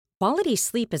Quality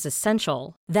sleep is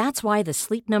essential. That's why the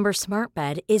Sleep Number Smart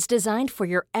Bed is designed for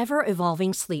your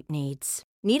ever-evolving sleep needs.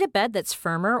 Need a bed that's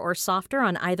firmer or softer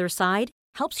on either side?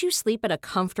 Helps you sleep at a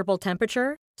comfortable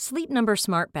temperature? Sleep Number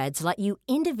Smart Beds let you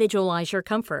individualize your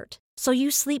comfort, so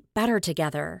you sleep better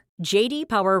together. J.D.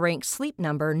 Power ranks Sleep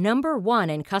Number number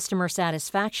 1 in customer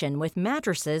satisfaction with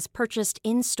mattresses purchased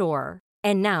in-store.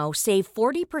 And now, save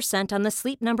 40% on the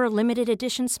Sleep Number Limited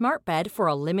Edition Smart Bed for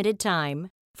a limited time.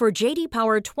 For J.D.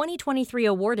 Power 2023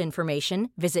 award information,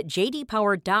 visit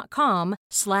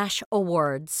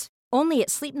jdpower.com/awards. Only at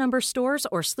Sleep Number stores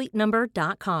or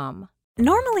sleepnumber.com.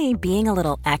 Normally, being a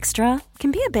little extra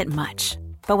can be a bit much,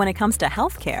 but when it comes to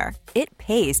healthcare, it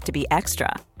pays to be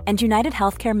extra. And United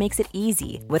Healthcare makes it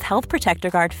easy with Health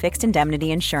Protector Guard fixed indemnity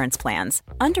insurance plans.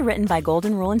 Underwritten by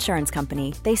Golden Rule Insurance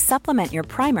Company, they supplement your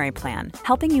primary plan,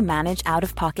 helping you manage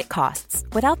out-of-pocket costs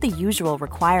without the usual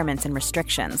requirements and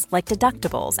restrictions like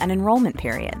deductibles and enrollment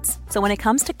periods. So when it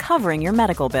comes to covering your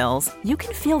medical bills, you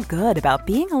can feel good about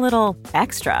being a little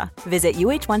extra. Visit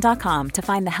uh1.com to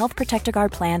find the Health Protector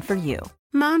Guard plan for you.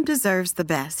 Mom deserves the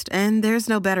best, and there's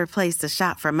no better place to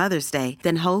shop for Mother's Day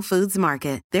than Whole Foods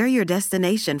Market. They're your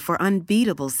destination for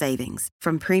unbeatable savings,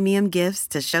 from premium gifts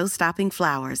to show-stopping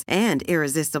flowers and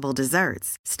irresistible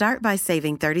desserts. Start by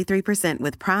saving 33%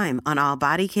 with Prime on all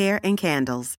body care and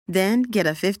candles. Then get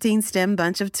a 15-stem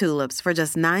bunch of tulips for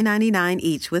just $9.99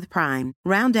 each with Prime.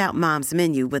 Round out Mom's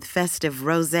menu with festive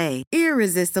rosé,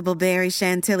 irresistible berry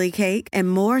chantilly cake,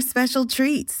 and more special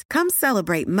treats. Come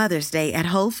celebrate Mother's Day at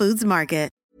Whole Foods Market.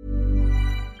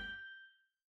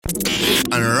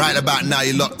 And right about now,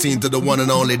 you're locked into the one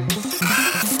and only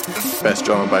best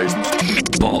drum and bass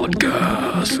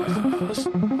podcast.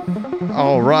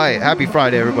 All right, happy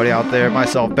Friday, everybody out there.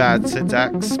 Myself, Bad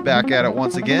Syntax, back at it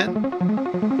once again.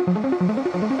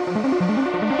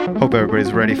 Hope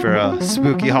everybody's ready for a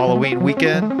spooky Halloween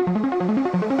weekend.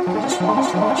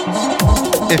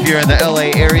 If you're in the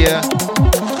LA area,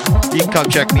 you can come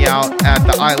check me out at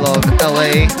the I Love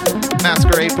LA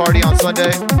Masquerade Party on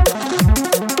Sunday,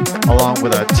 along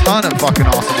with a ton of fucking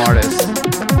awesome artists.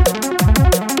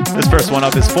 This first one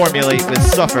up is Formulate with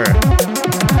Suffer.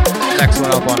 Next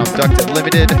one up on Abducted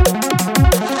Limited.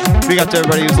 Big up to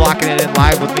everybody who's locking it in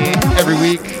live with me every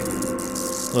week.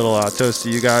 Little toast to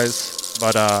you guys,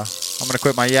 but I'm gonna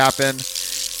quit my yapping.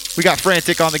 We got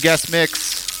Frantic on the guest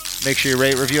mix. Make sure you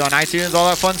rate, review on iTunes, all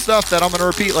that fun stuff that I'm gonna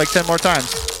repeat like 10 more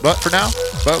times. But for now,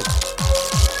 vote.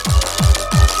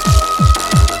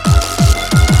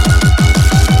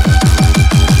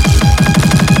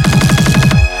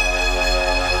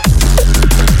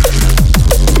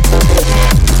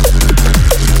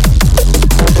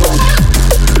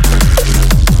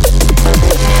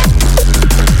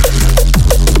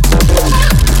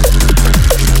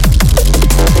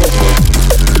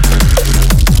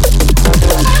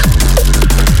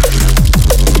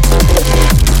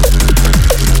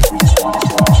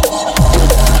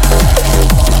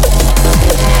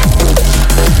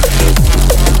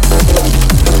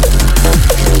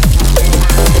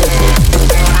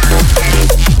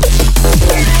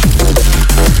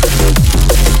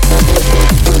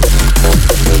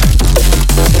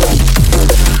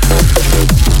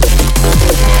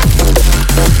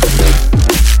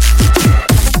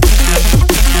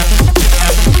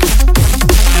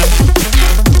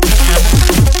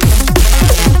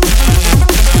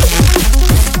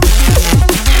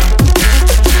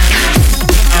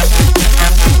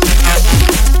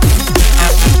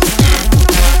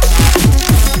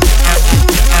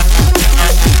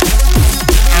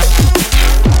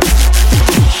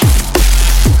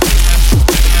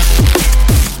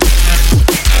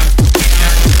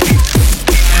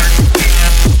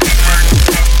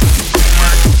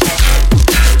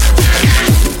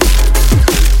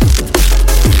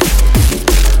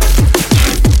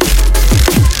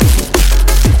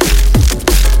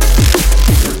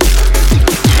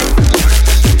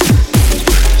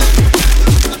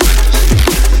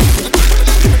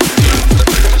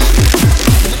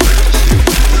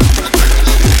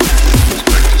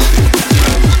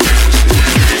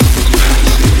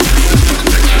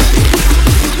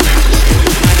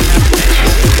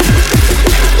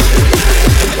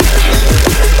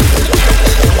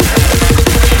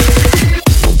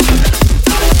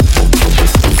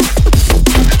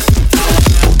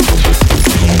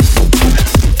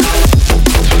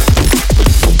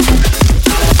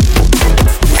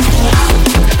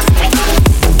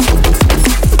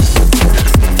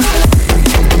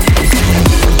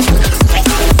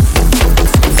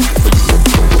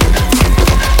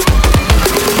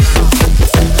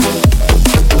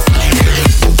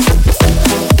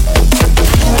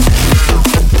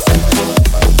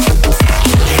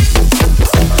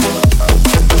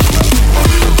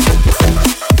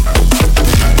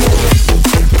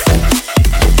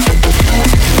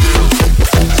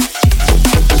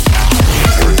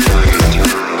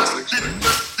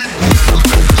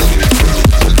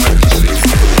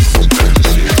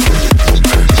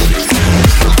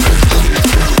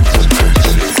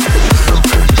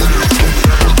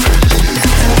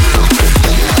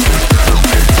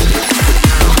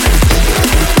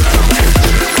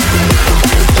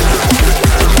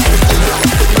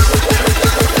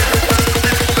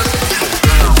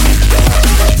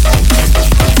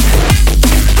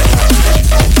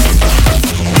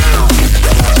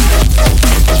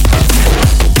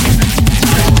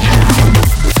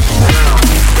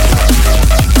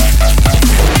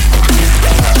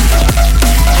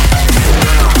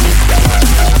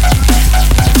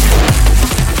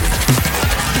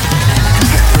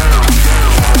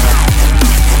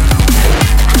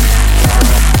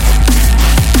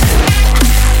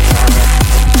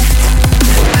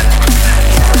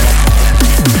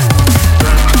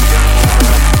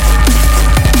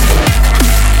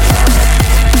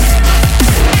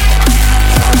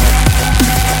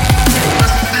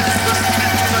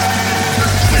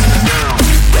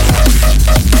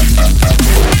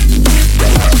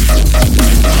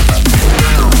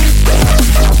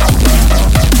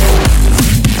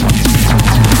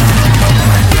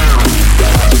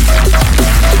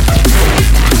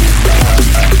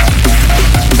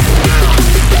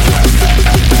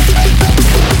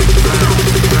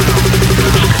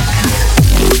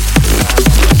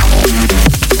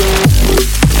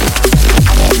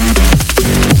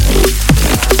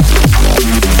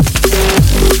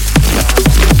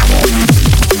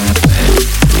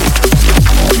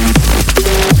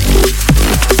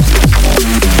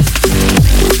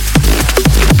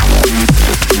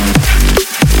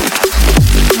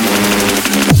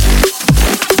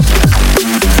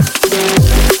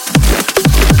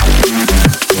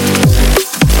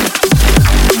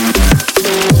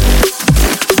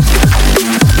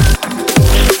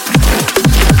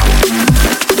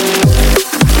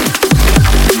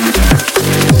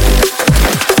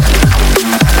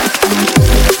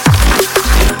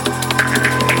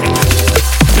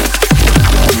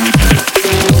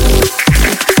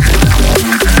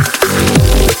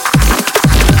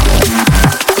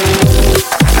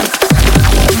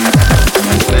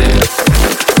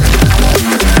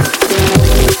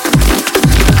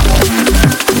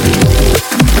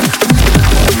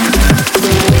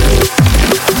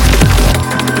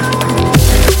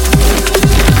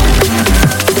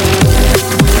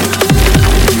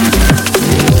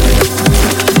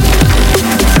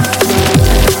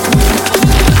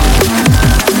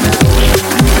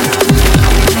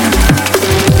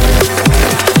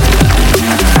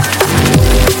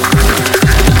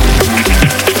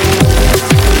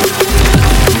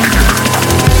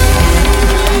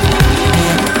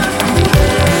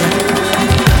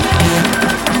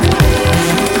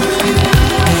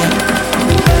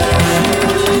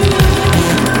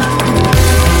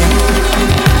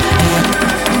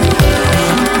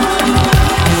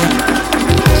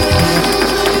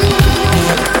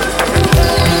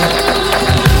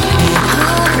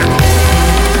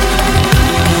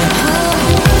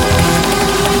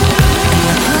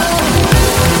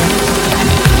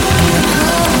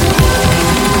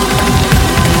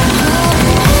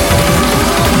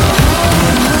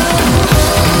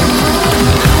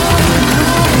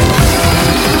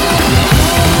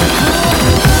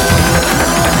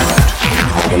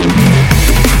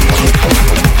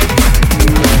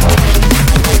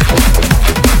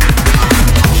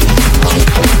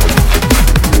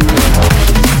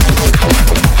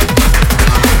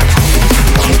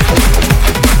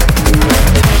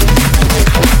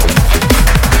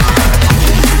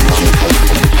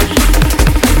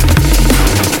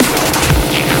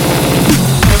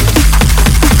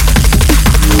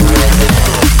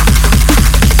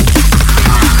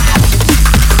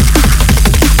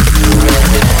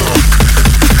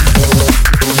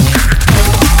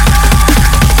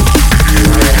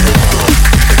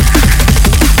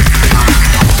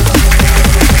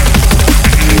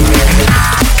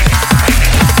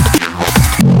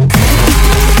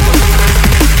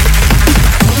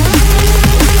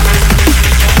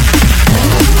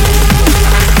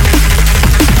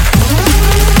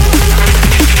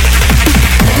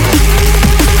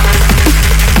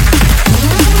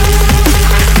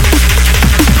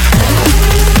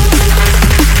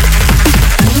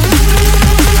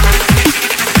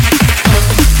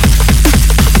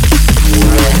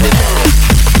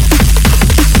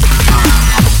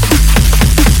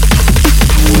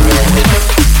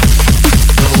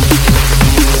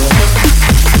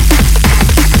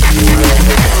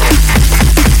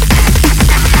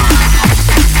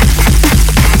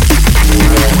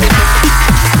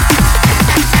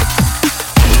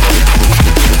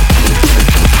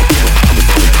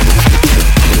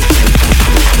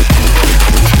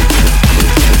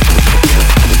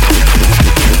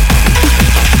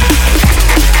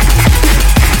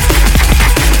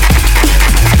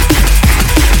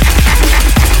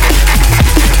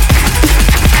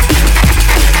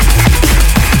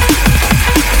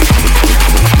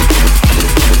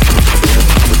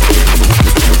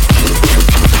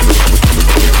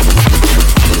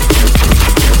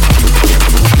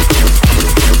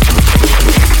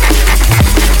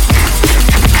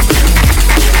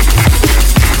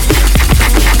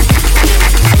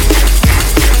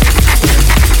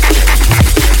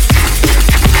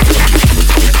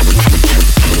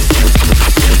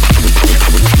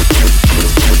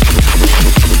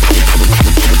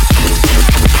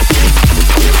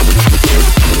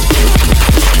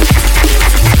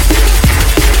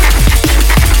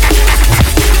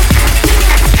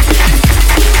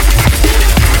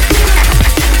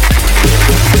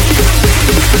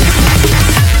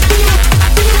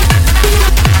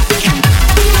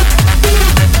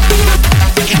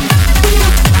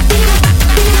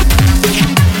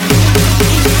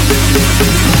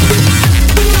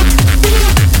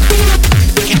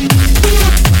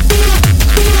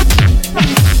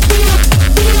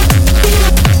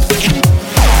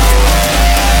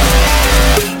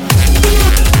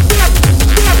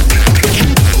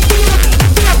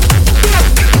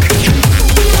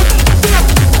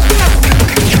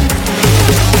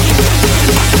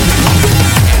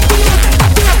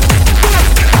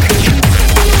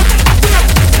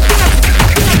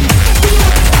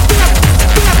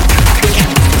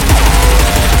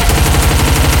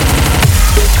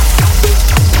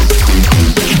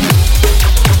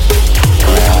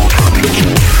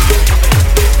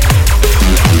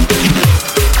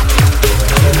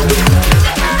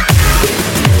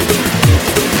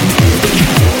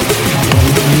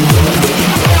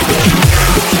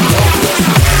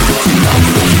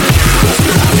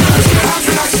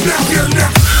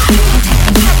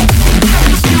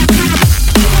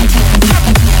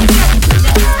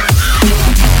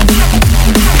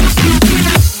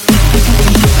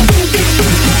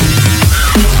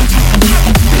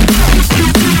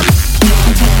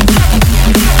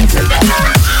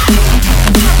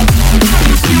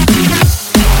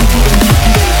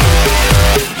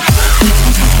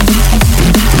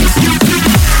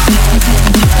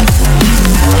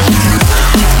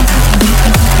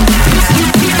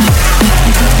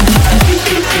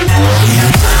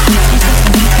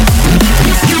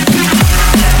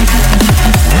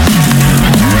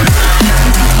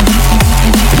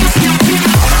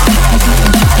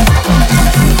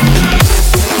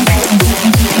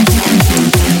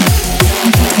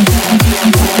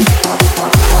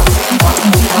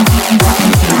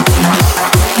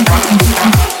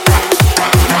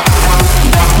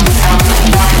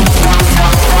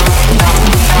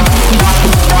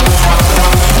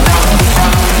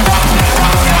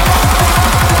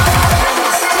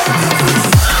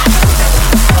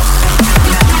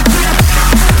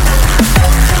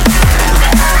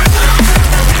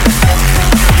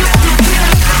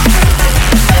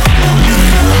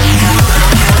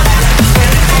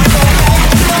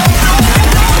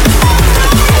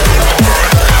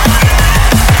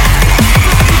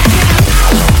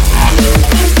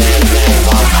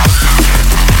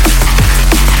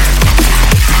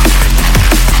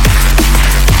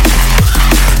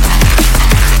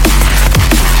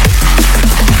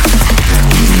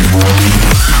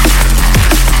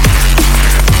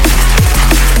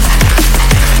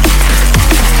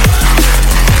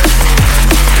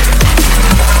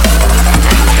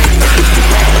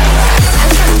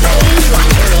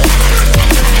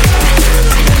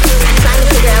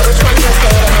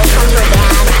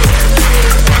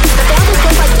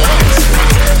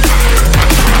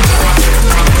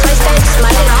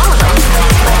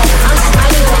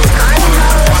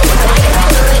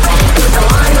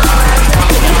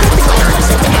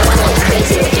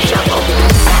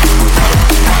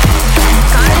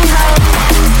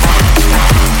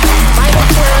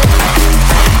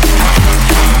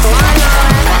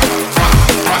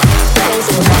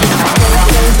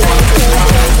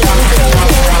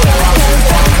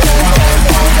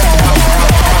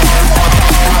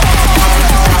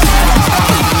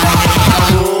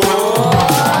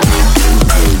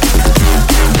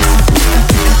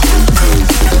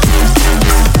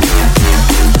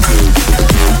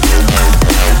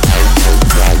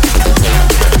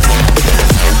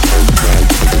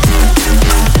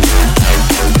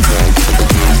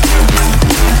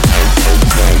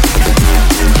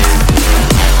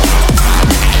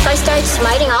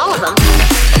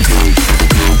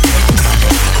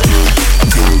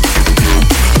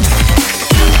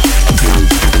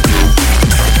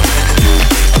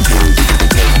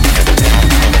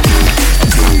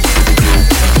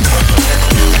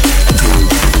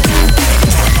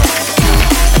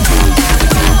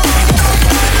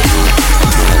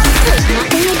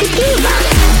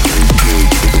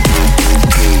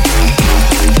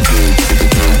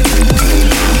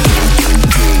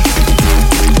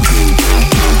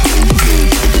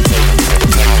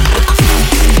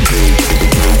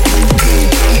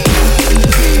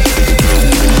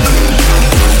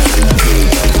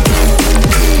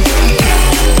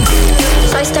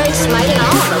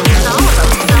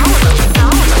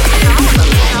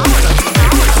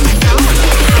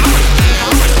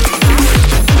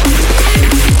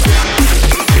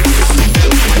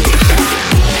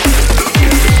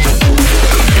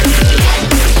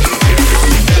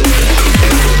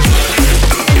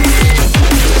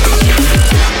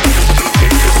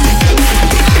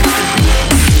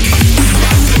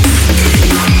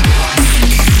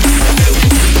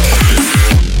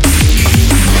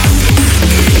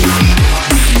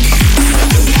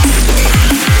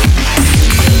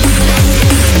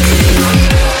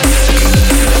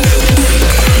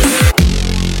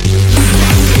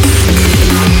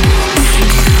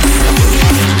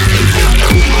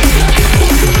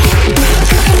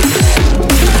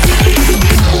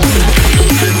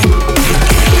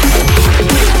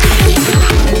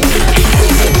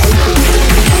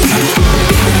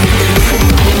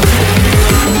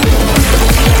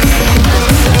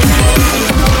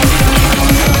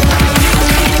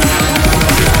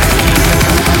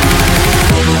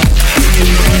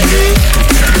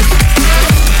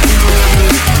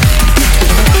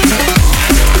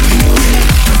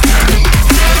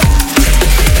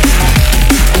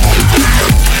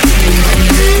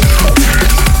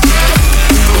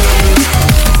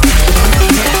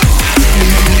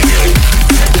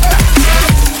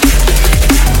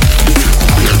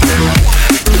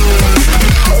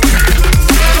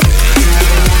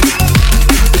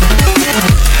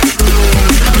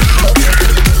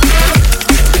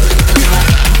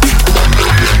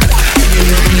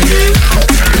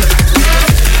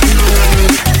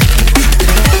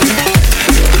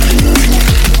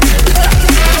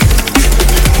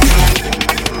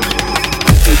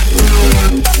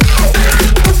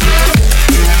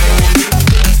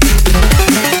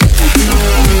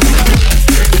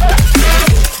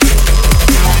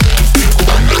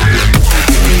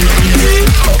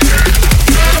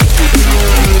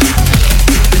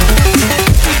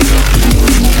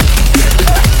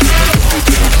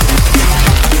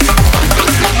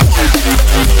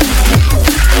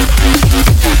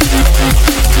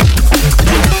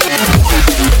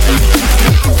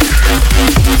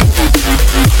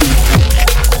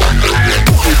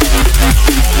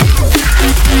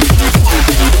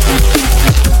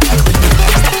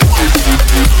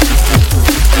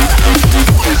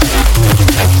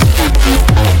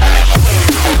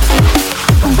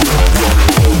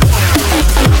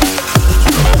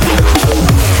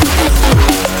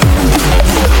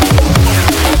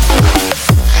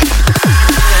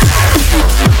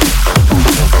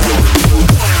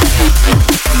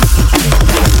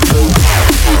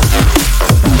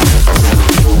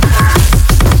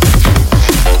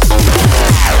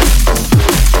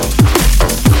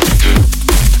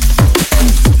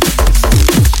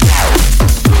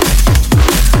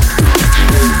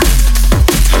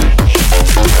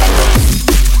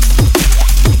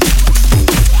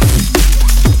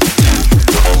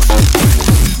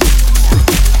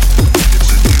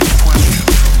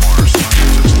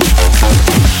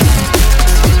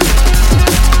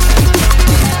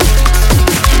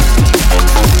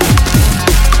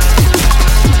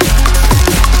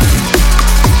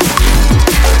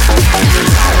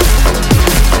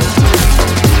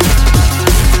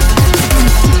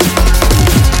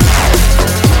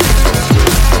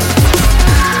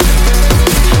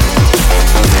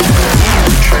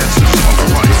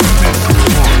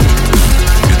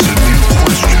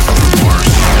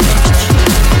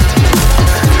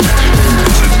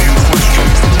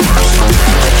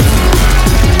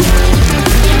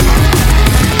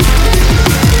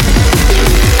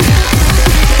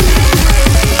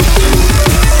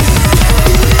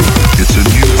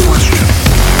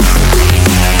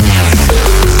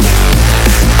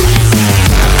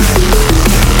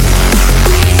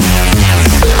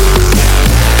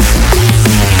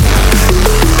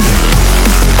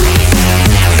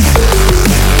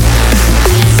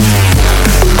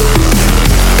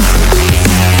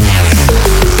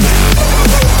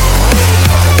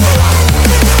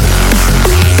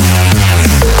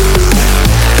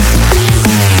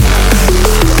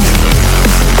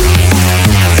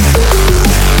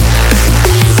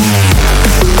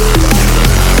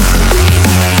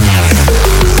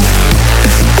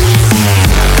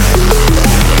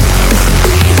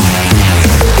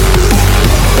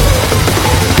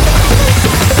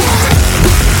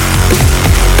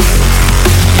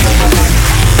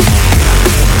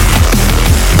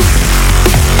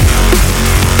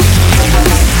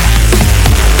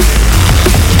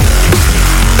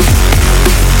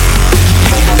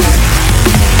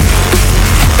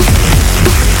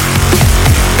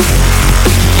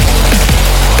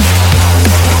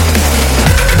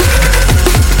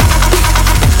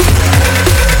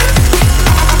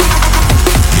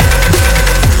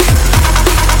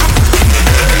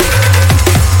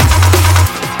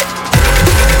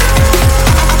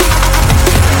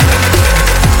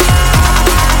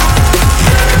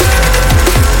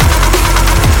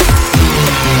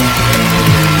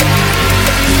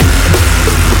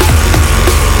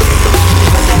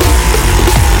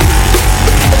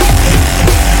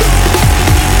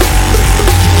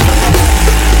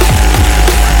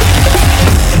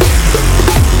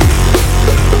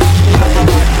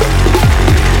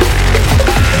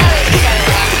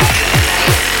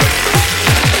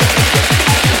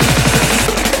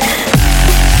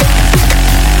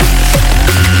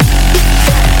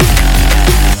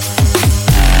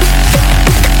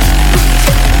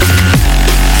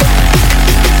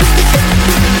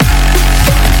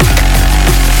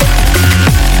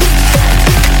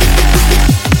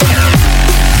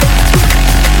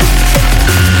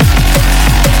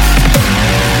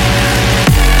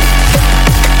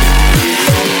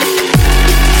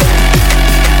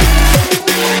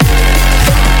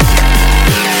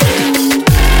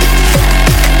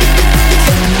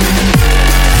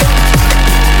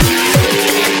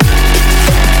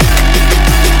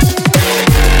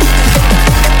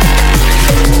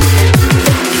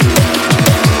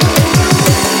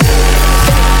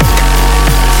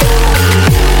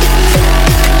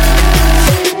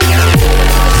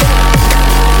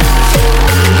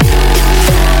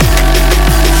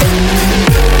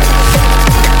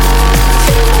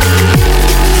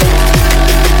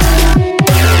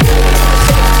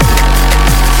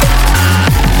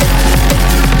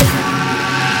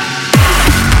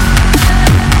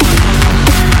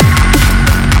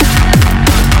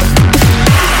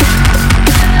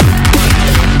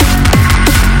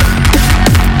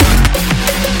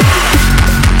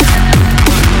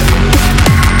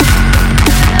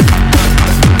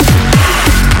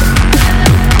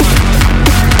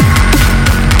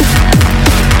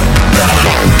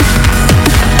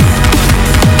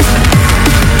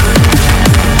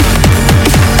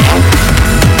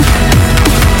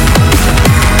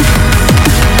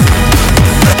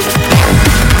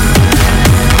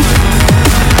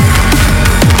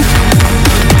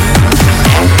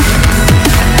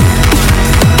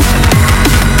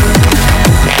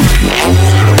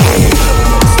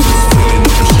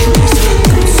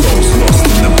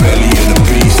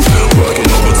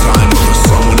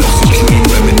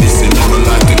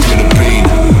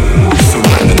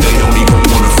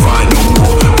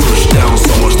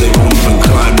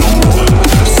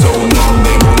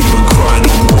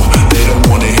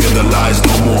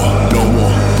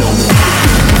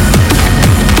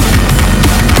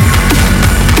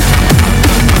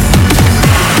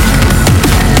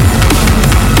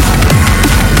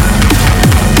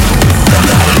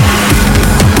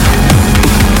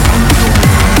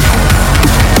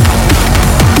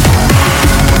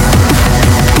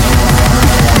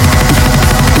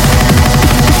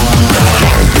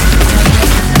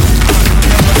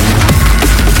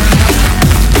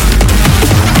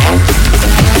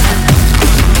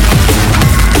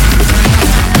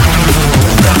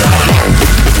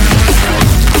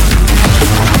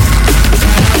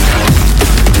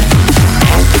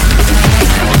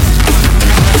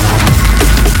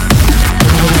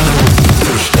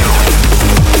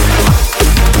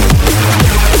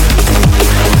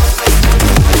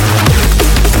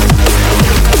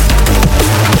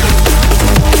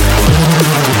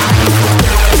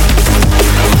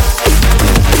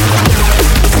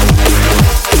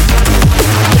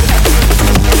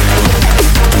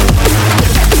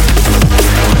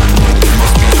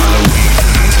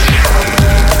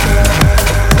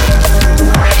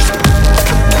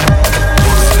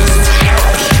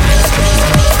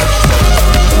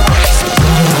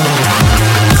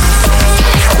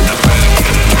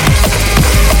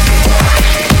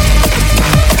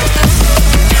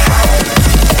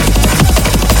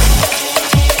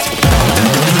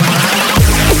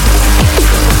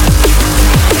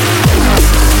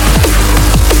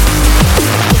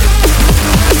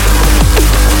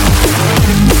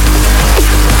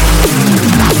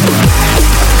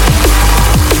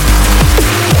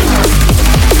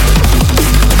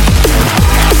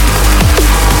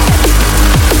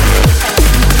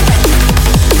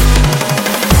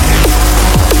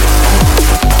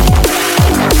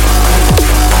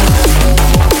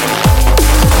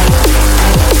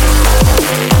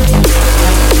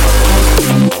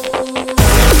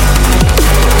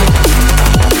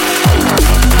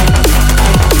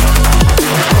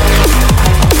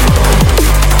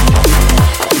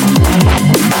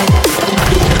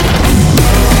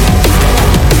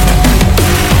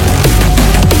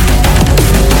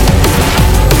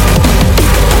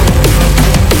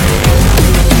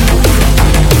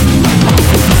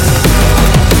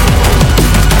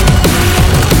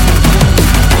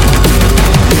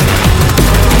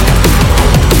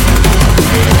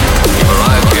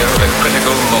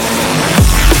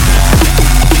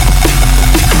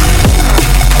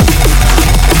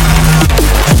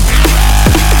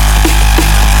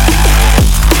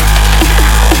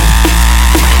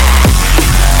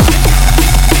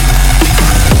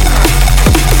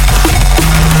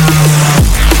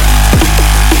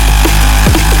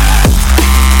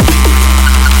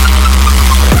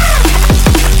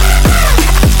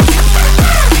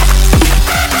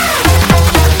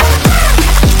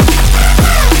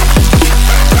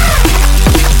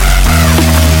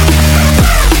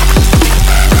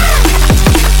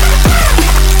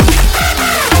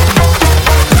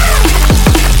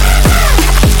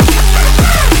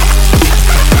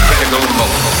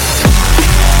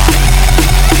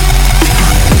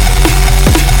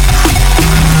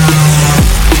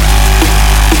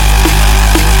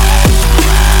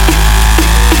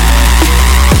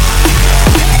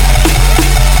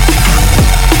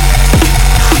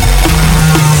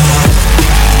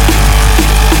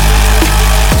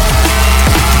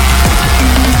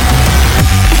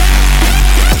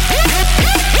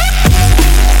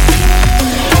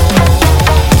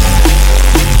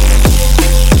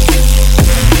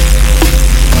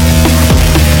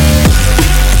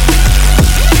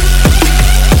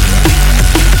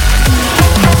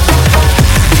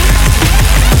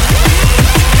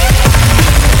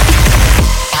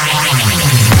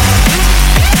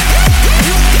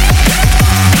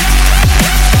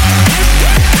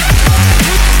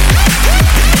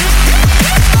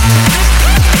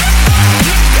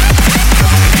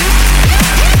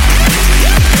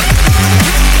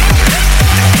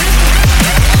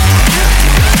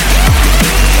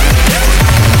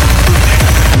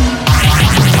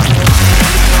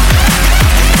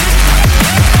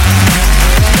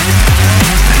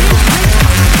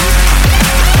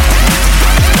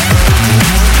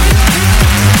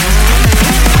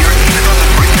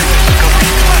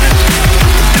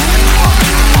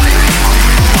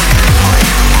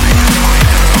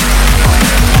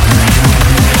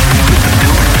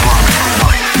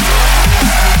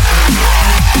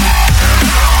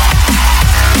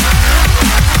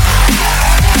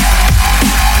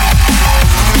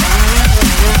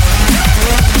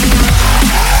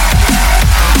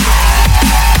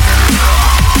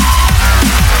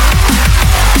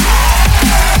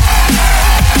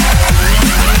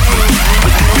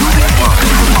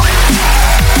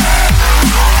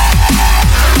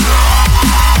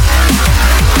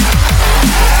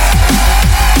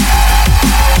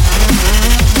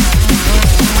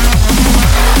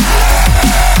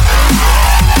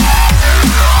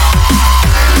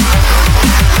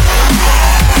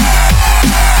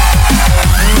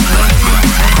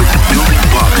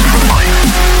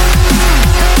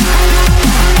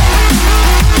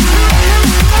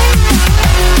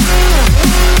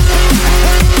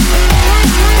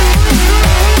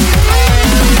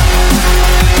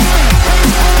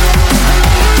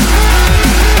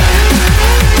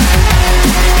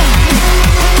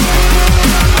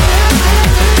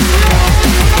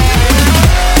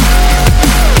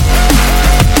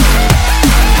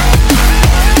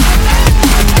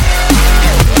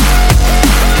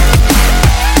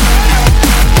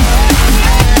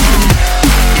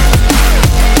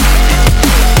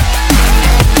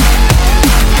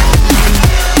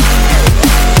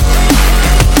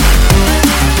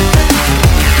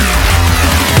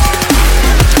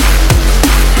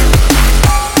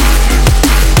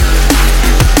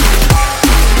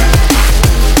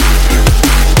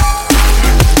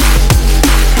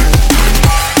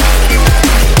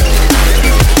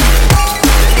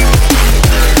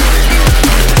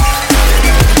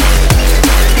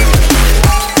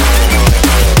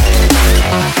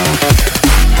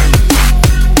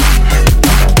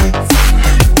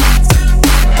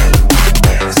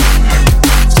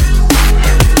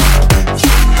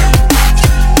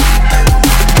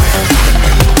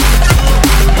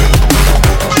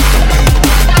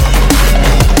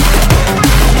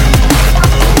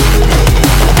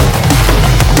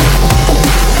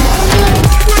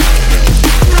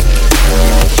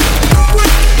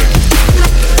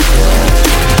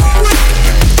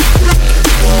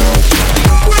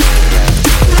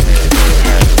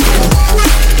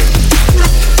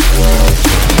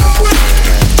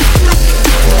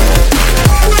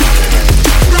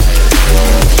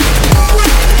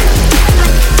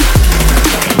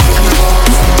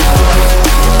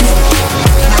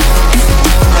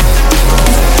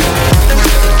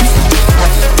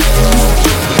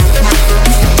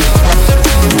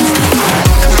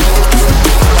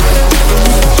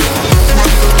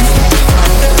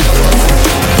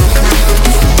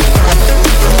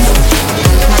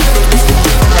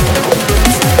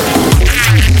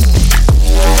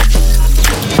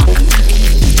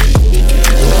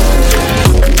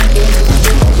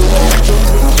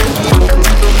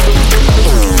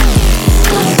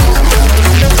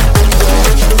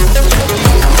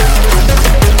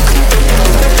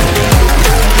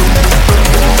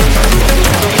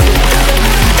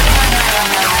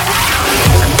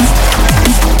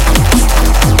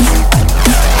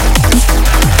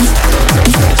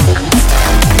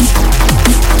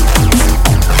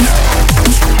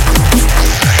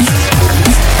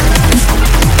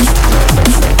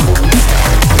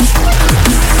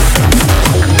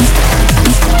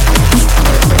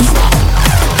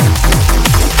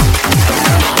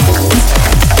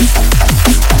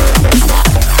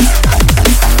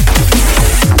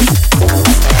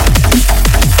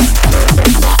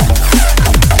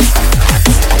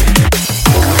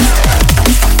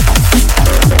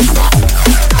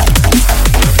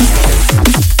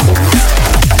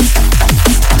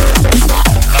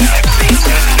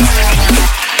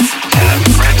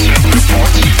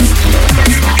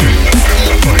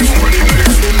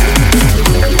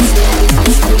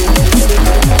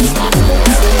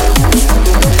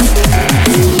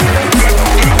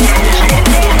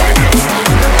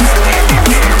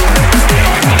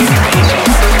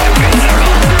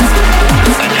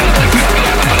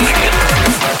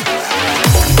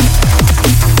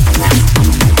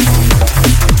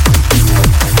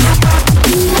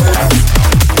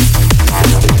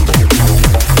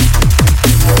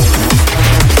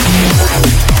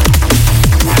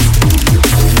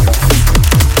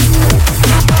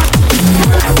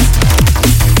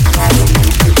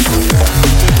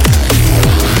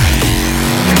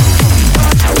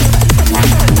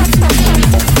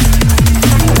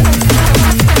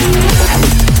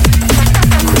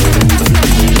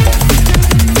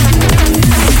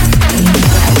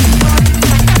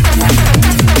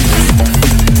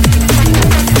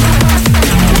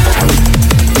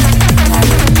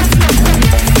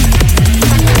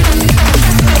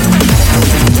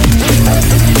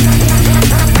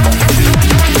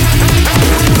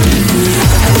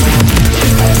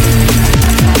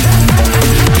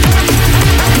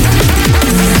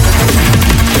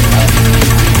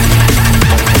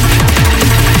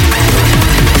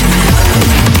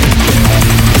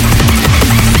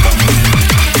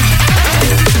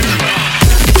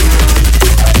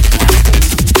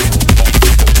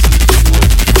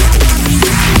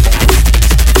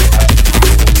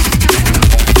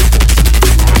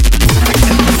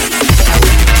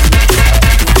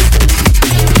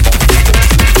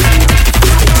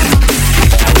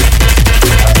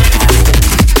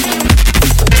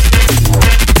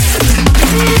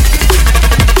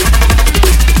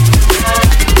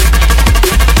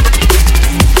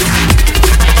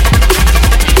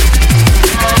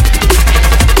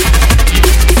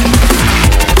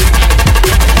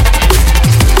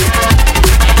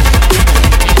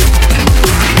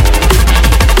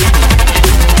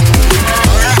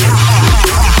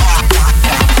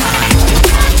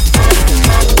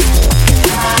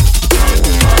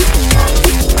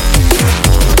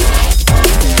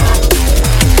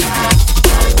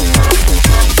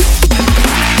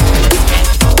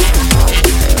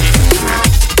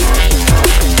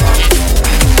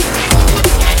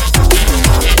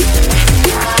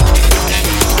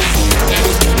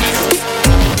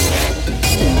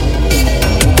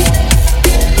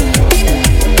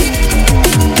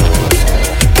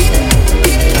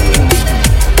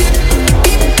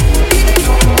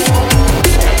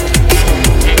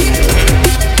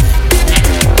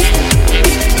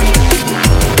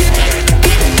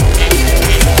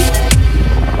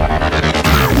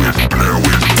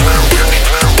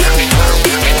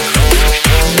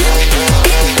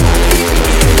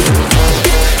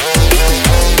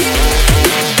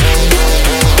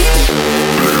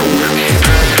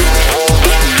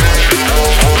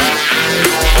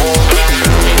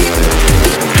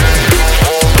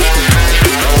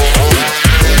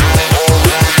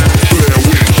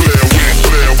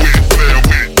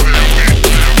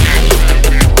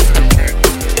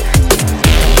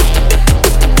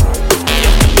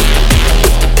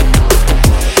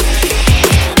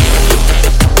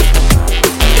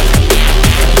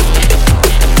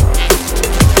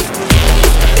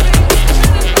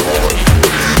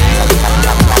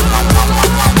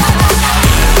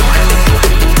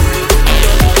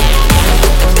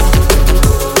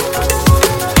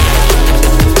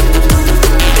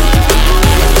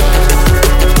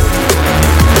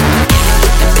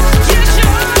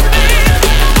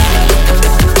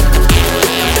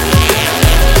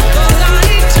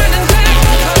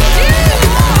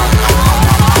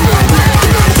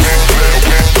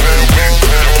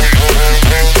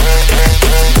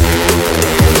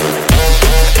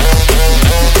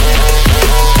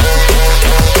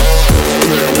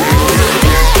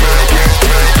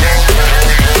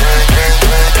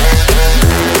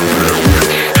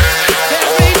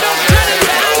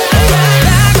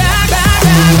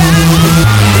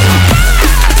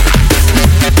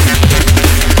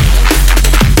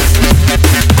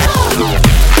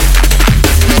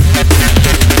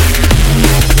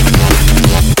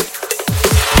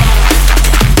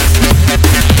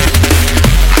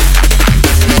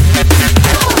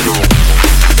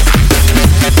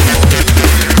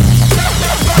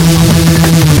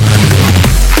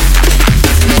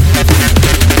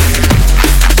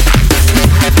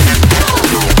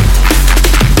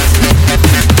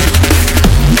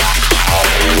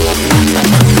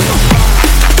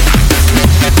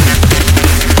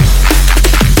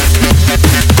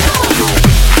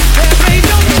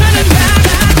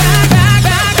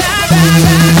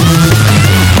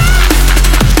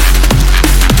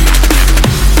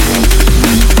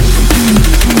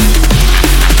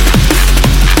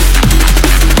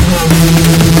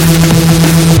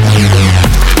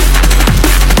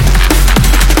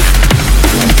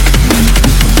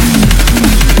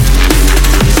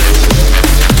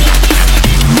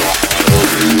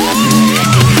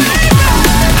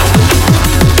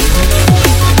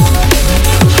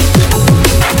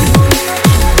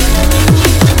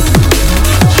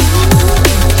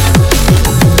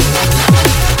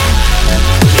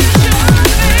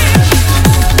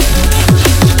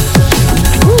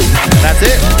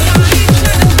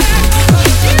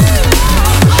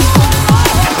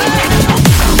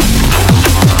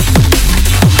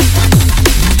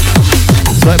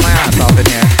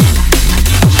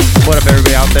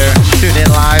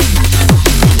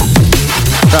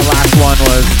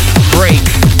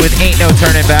 No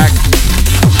Turning Back.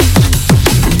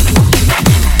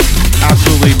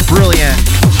 Absolutely brilliant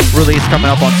release coming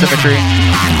up on Symmetry.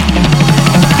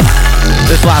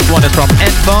 This last one is from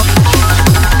N-Funk.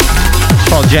 It's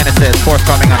called Genesis,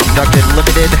 forthcoming on Abducted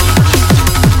Limited.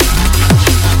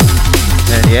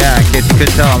 And yeah, in case you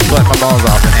couldn't tell, I'm sweating my balls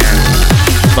off in here.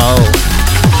 Bo.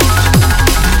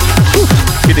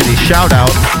 Get to these shout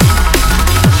outs.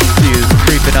 He's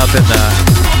creeping up in the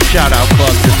shout out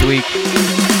club this week.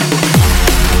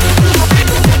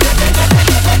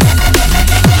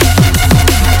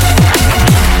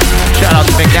 Shout out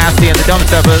to McNasty and the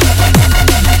Dumbsteppers.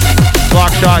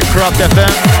 Blockshot, Corrupt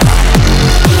FM.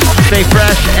 Stay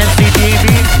Fresh, NCTV.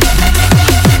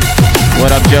 What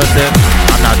up, Joseph?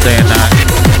 I'm not saying that.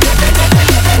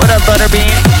 What up, Butterbean?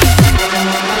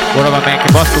 What up, my man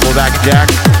Combustible back in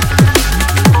Jack?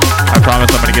 I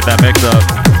promise I'm gonna get that mix up.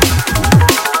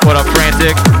 What up,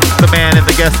 Frantic? The man in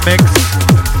the guest mix.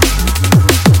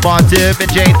 Bon Dib and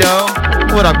Jane Doe.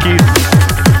 What up, Keith?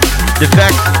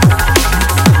 Defect.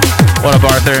 What up,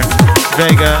 Arthur?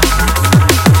 Vega.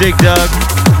 Dig Dug.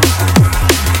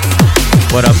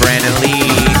 What up, Brandon Lee?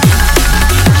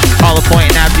 Hollow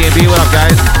Point and AppDNB. What up,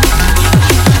 guys?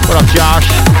 What up, Josh?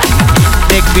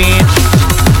 Nick Bean.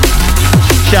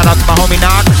 Shout out to my homie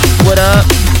Knox. What up?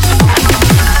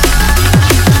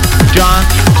 John.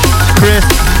 Chris.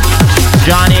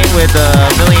 Johnny with a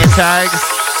million tags.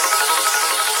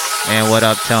 And what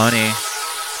up, Tony?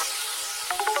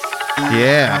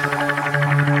 Yeah.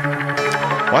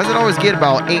 Why does it always get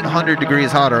about 800 degrees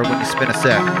hotter when you spin a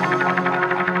set?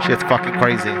 Shit's fucking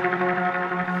crazy.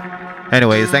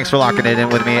 Anyways, thanks for locking it in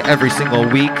with me every single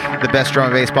week. The Best Drum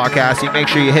and Bass Podcast. You make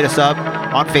sure you hit us up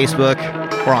on Facebook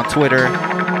or on Twitter.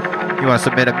 You want to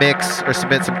submit a mix or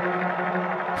submit some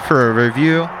for a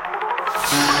review?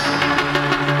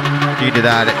 You can do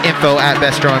that at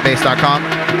info@bestdrumandbass.com.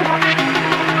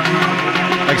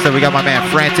 Like I said, we got my man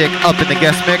Frantic up in the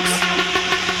guest mix.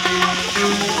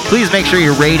 Please make sure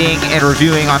you're rating and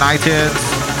reviewing on iTunes.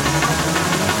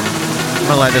 I'm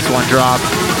gonna let this one drop.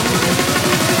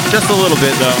 Just a little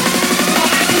bit though.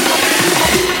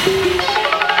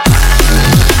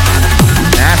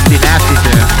 Nasty, nasty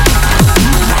tune.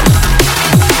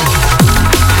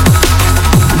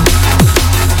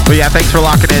 But yeah, thanks for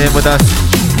locking it in with us.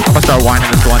 I'm gonna start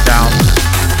winding this one down.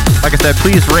 Like I said,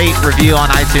 please rate, review on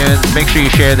iTunes. Make sure you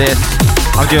share this.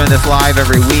 I'm doing this live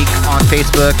every week on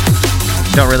Facebook.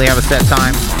 Don't really have a set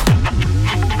time.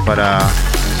 But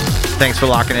thanks for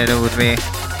locking it in with me.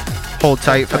 Hold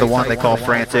tight for the one they call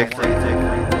Frantic.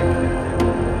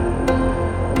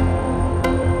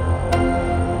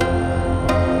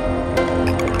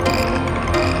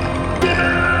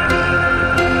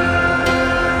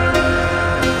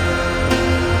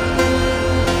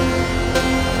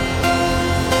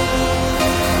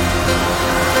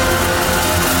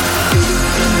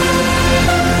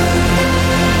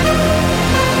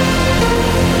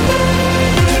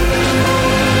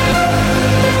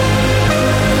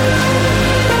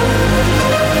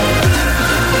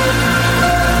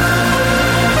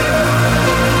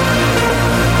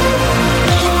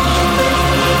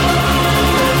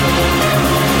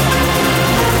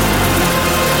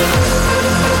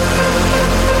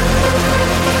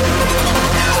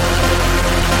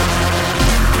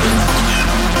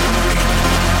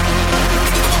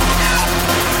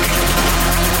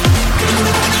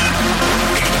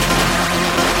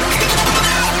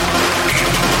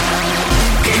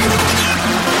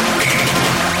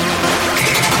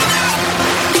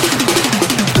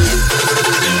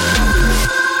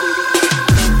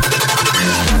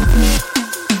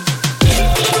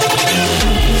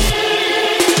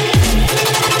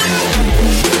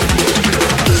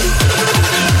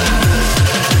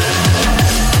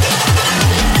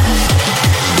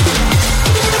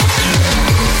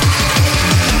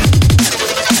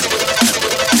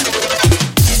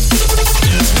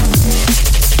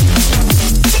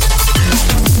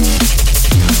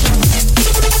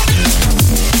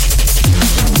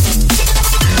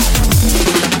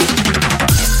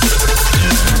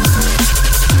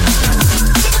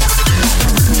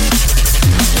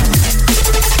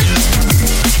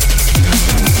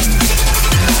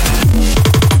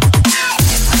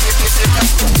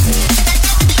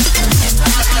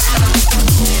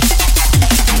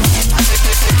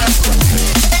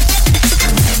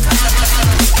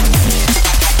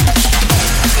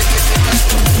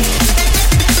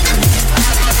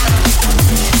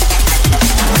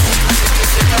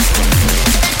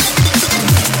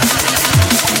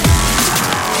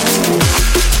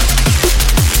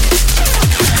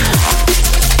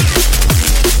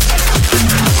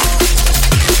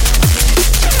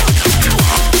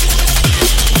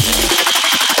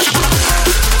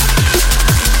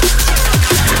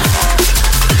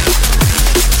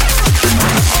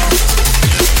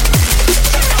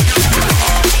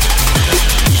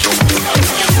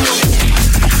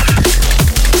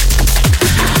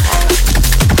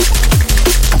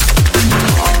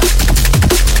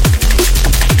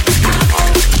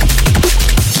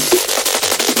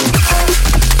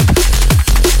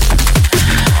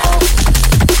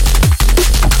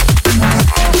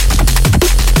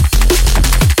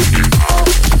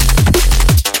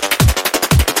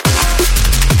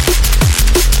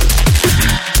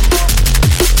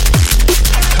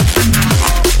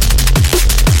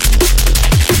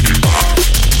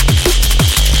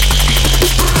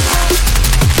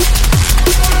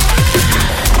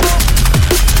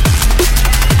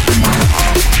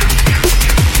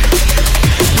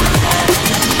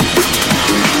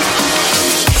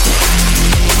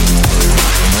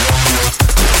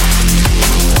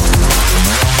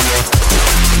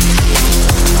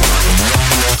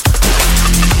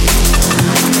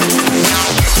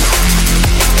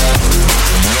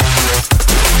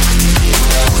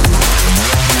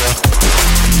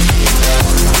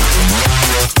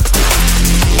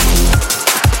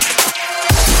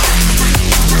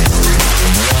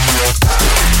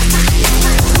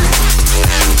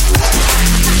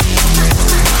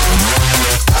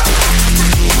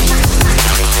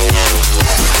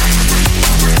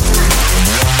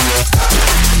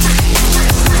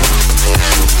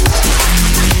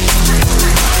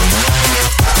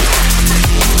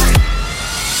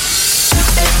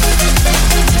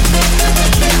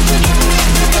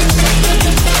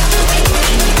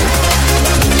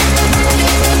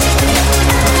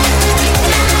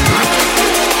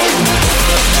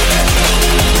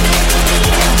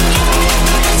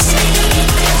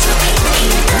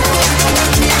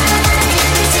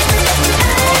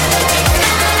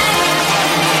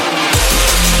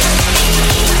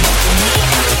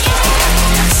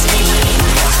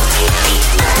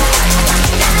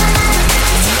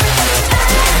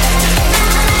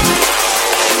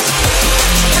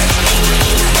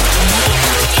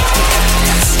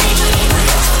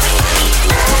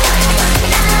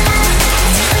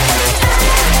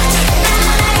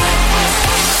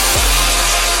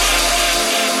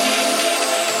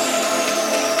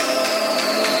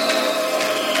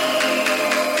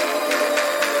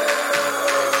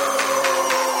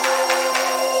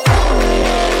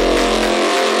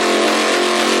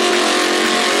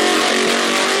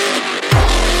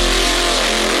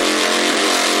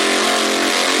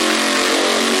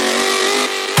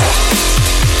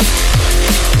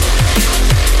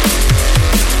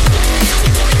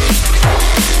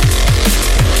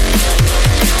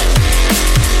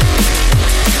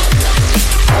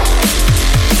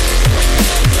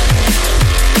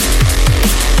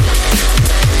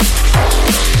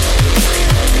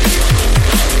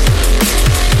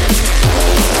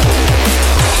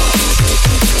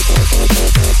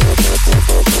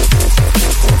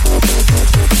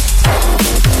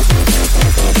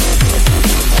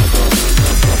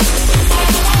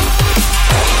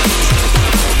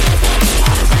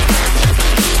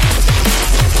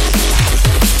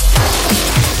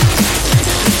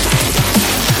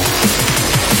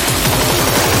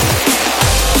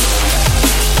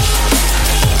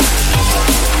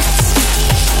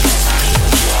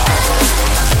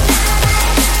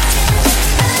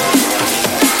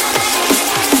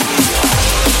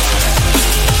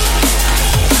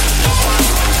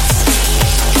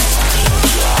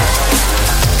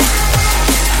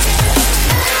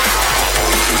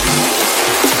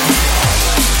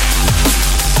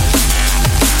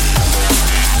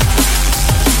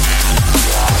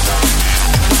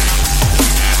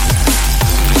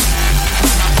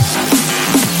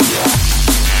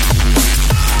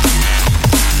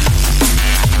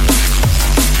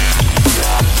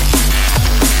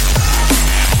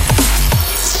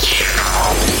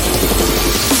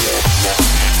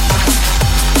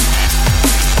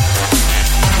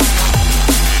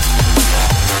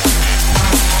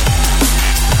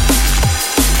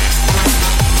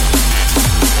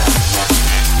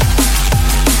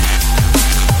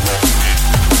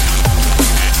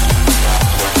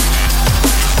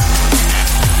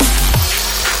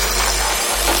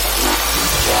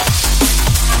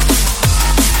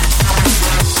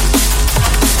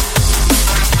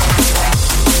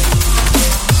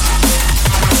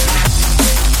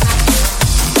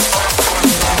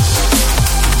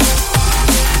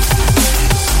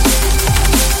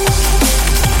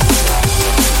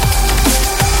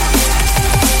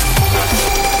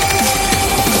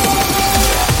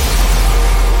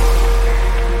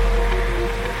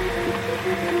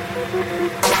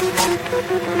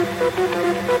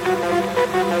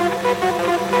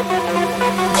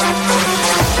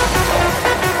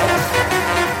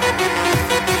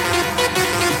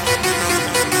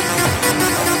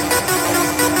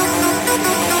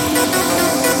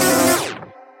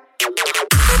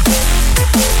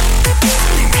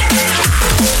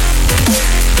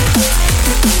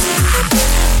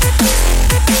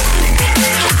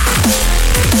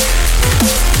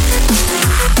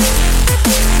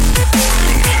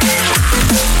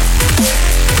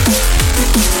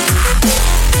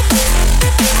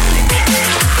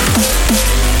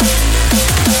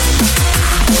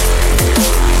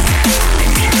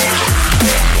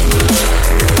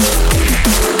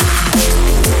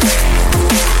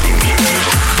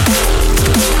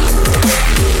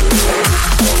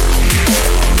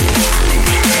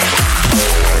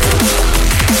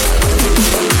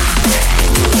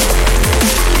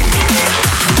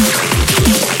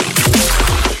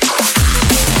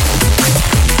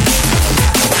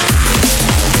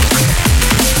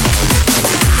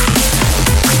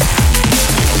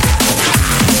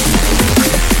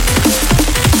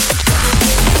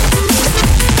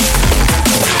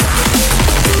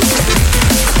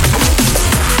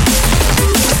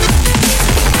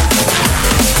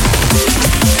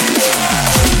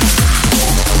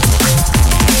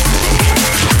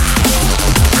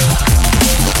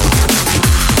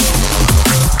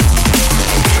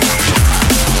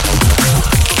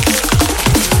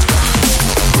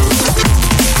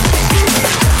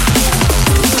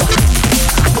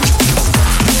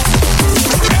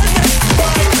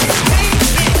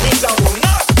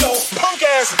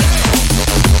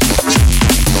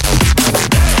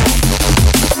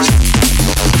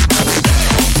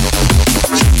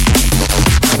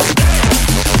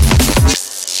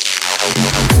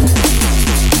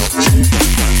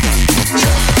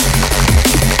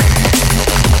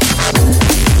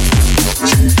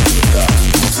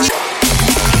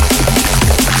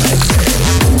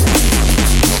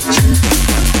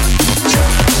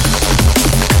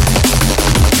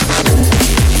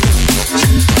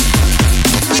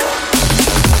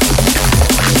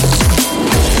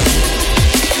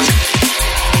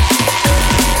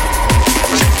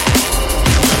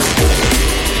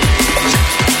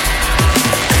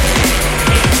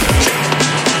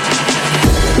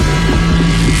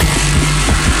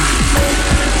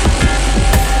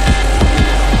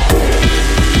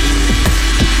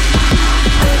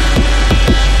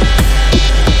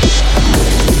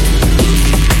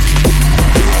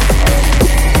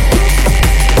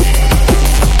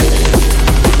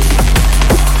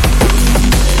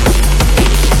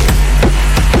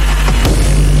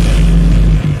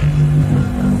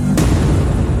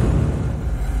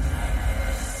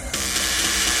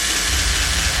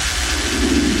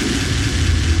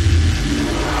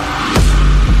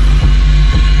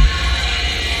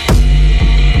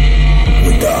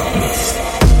 darkness,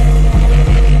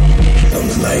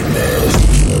 those nightmares.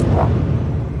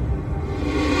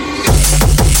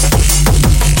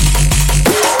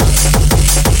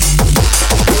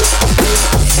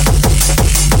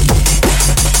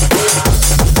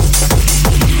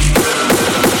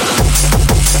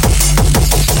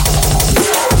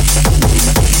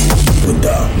 With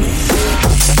darkness,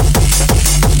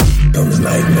 those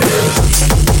nightmares.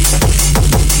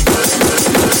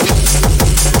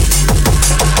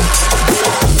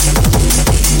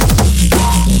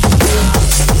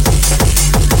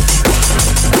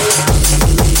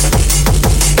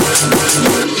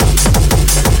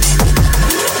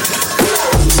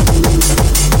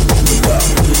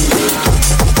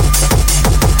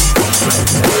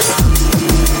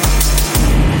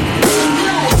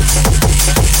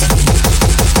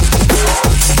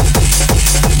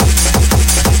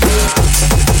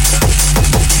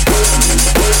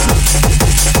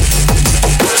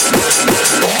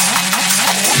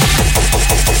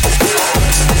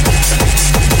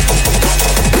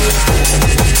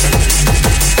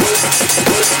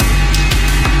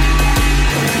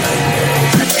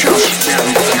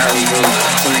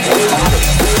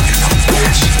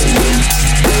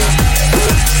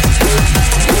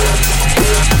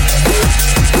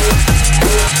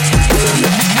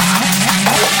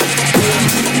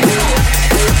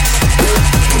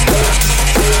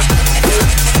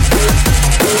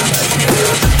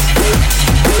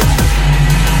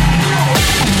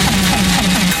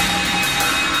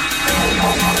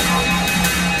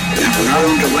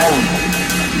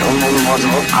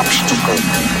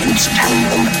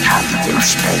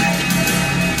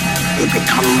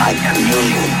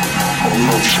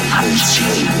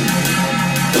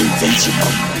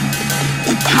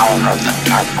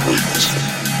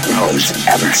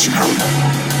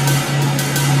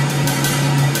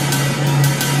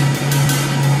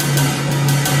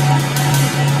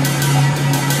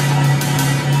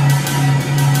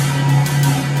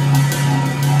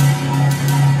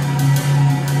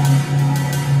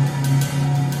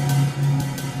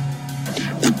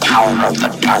 Power of the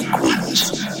dark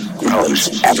ones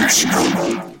grows ever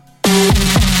stronger.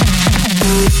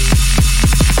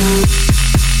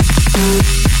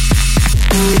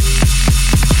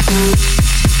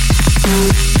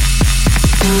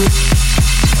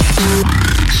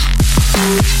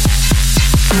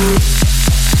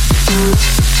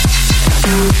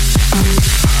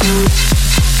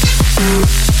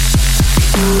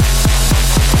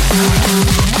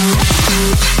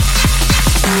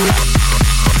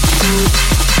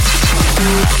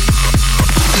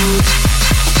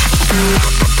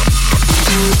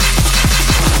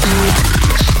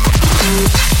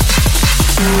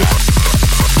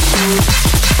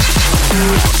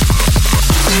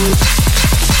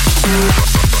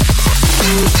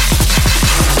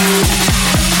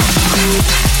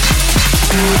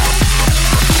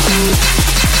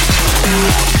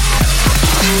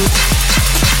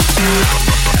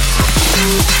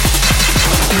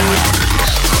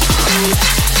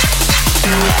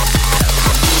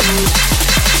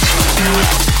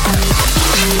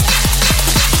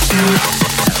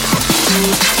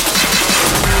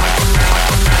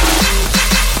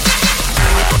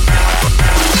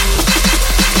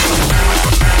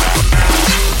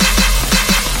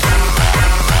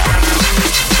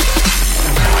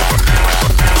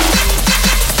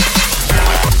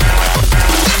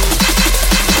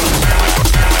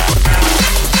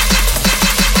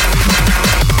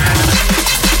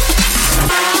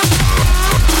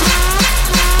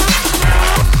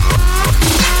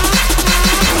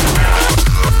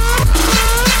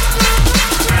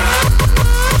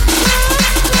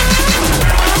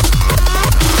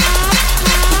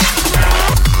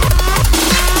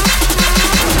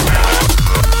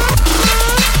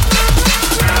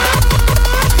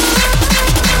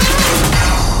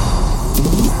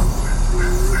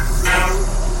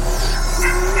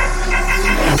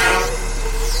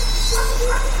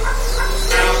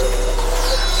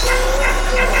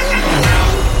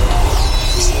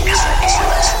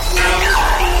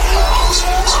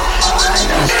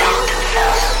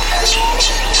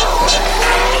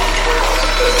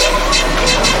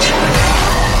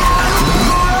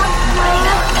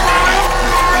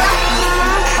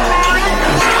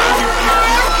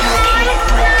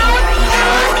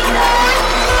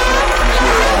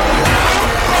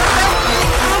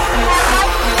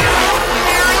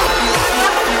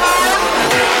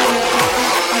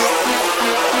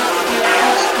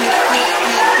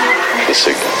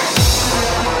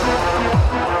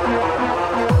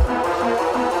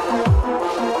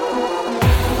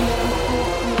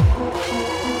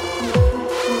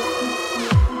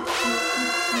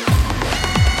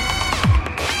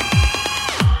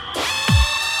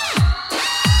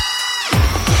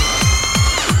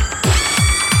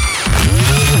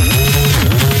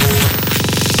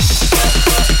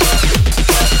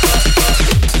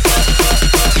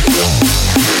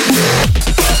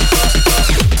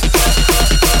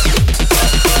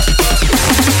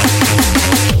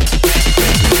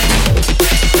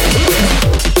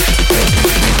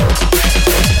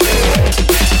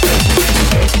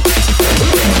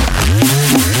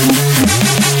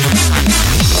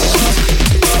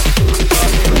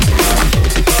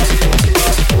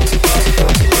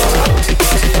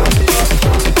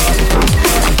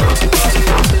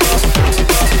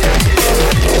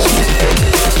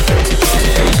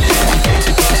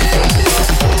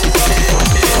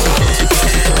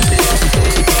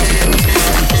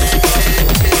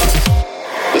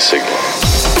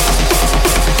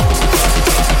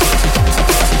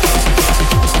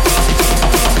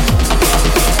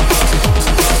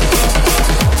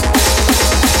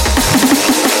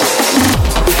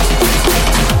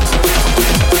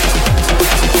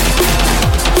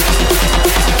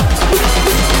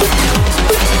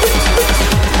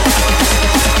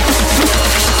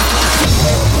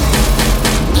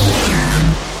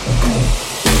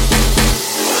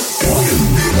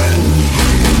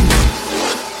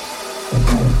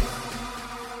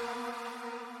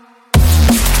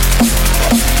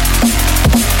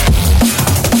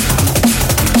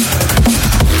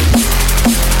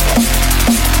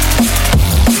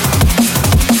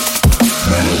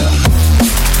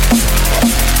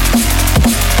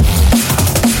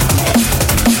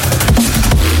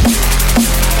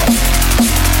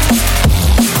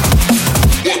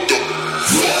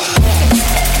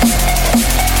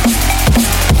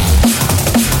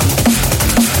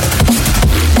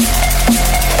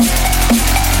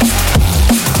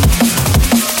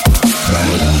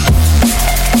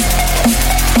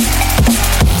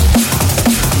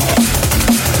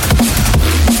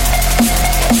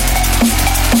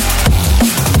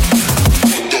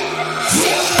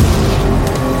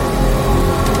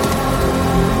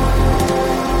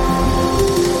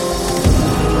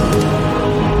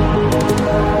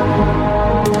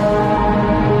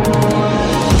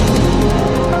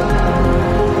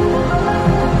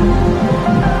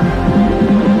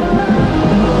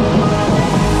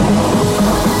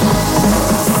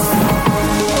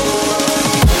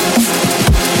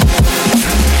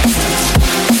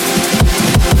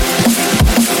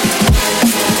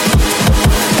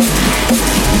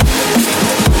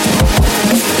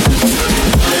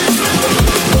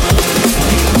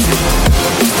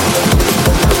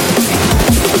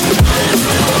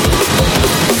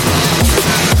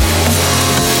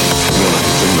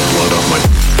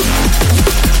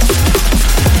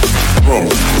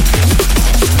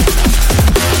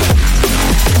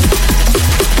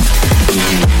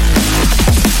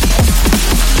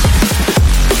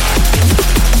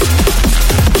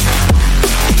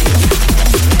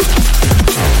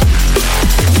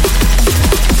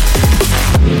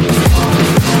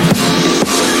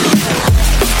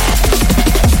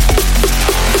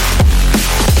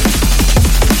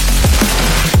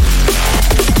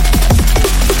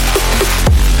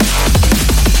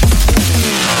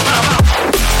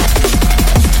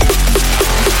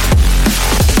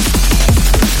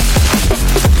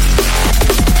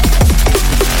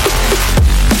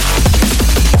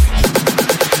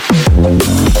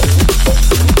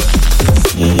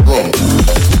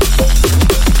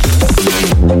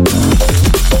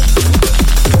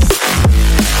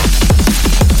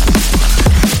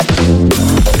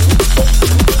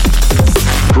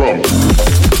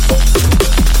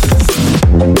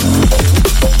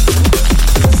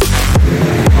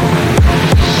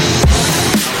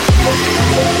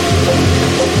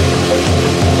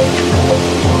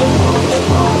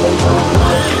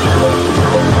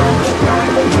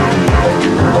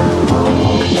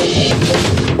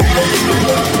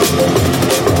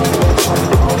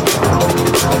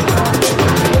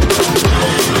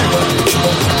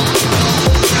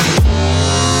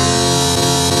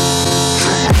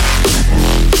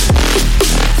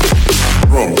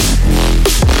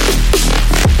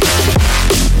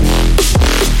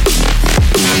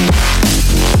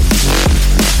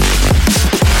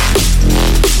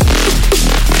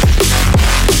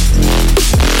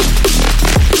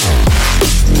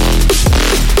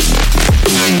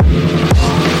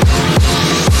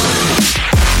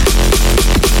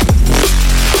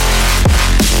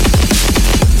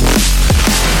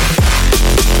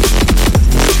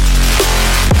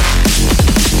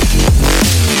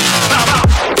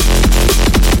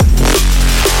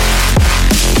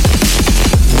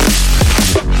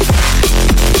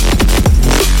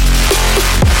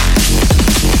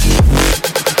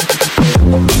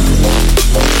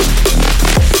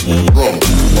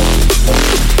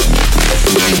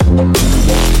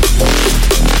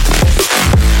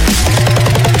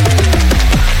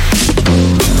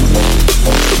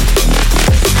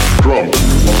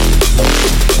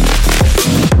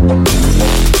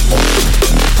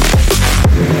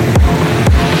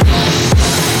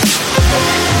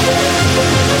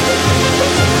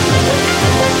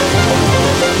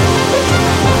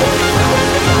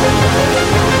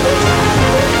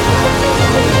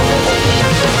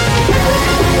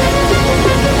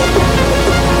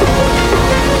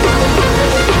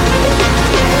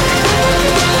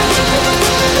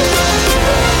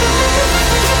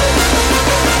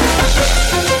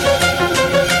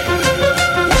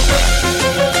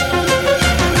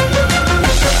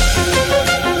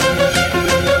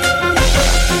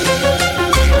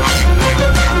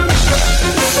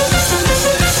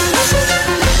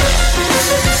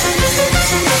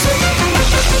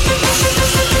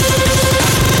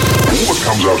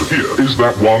 here is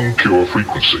that one pure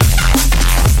frequency.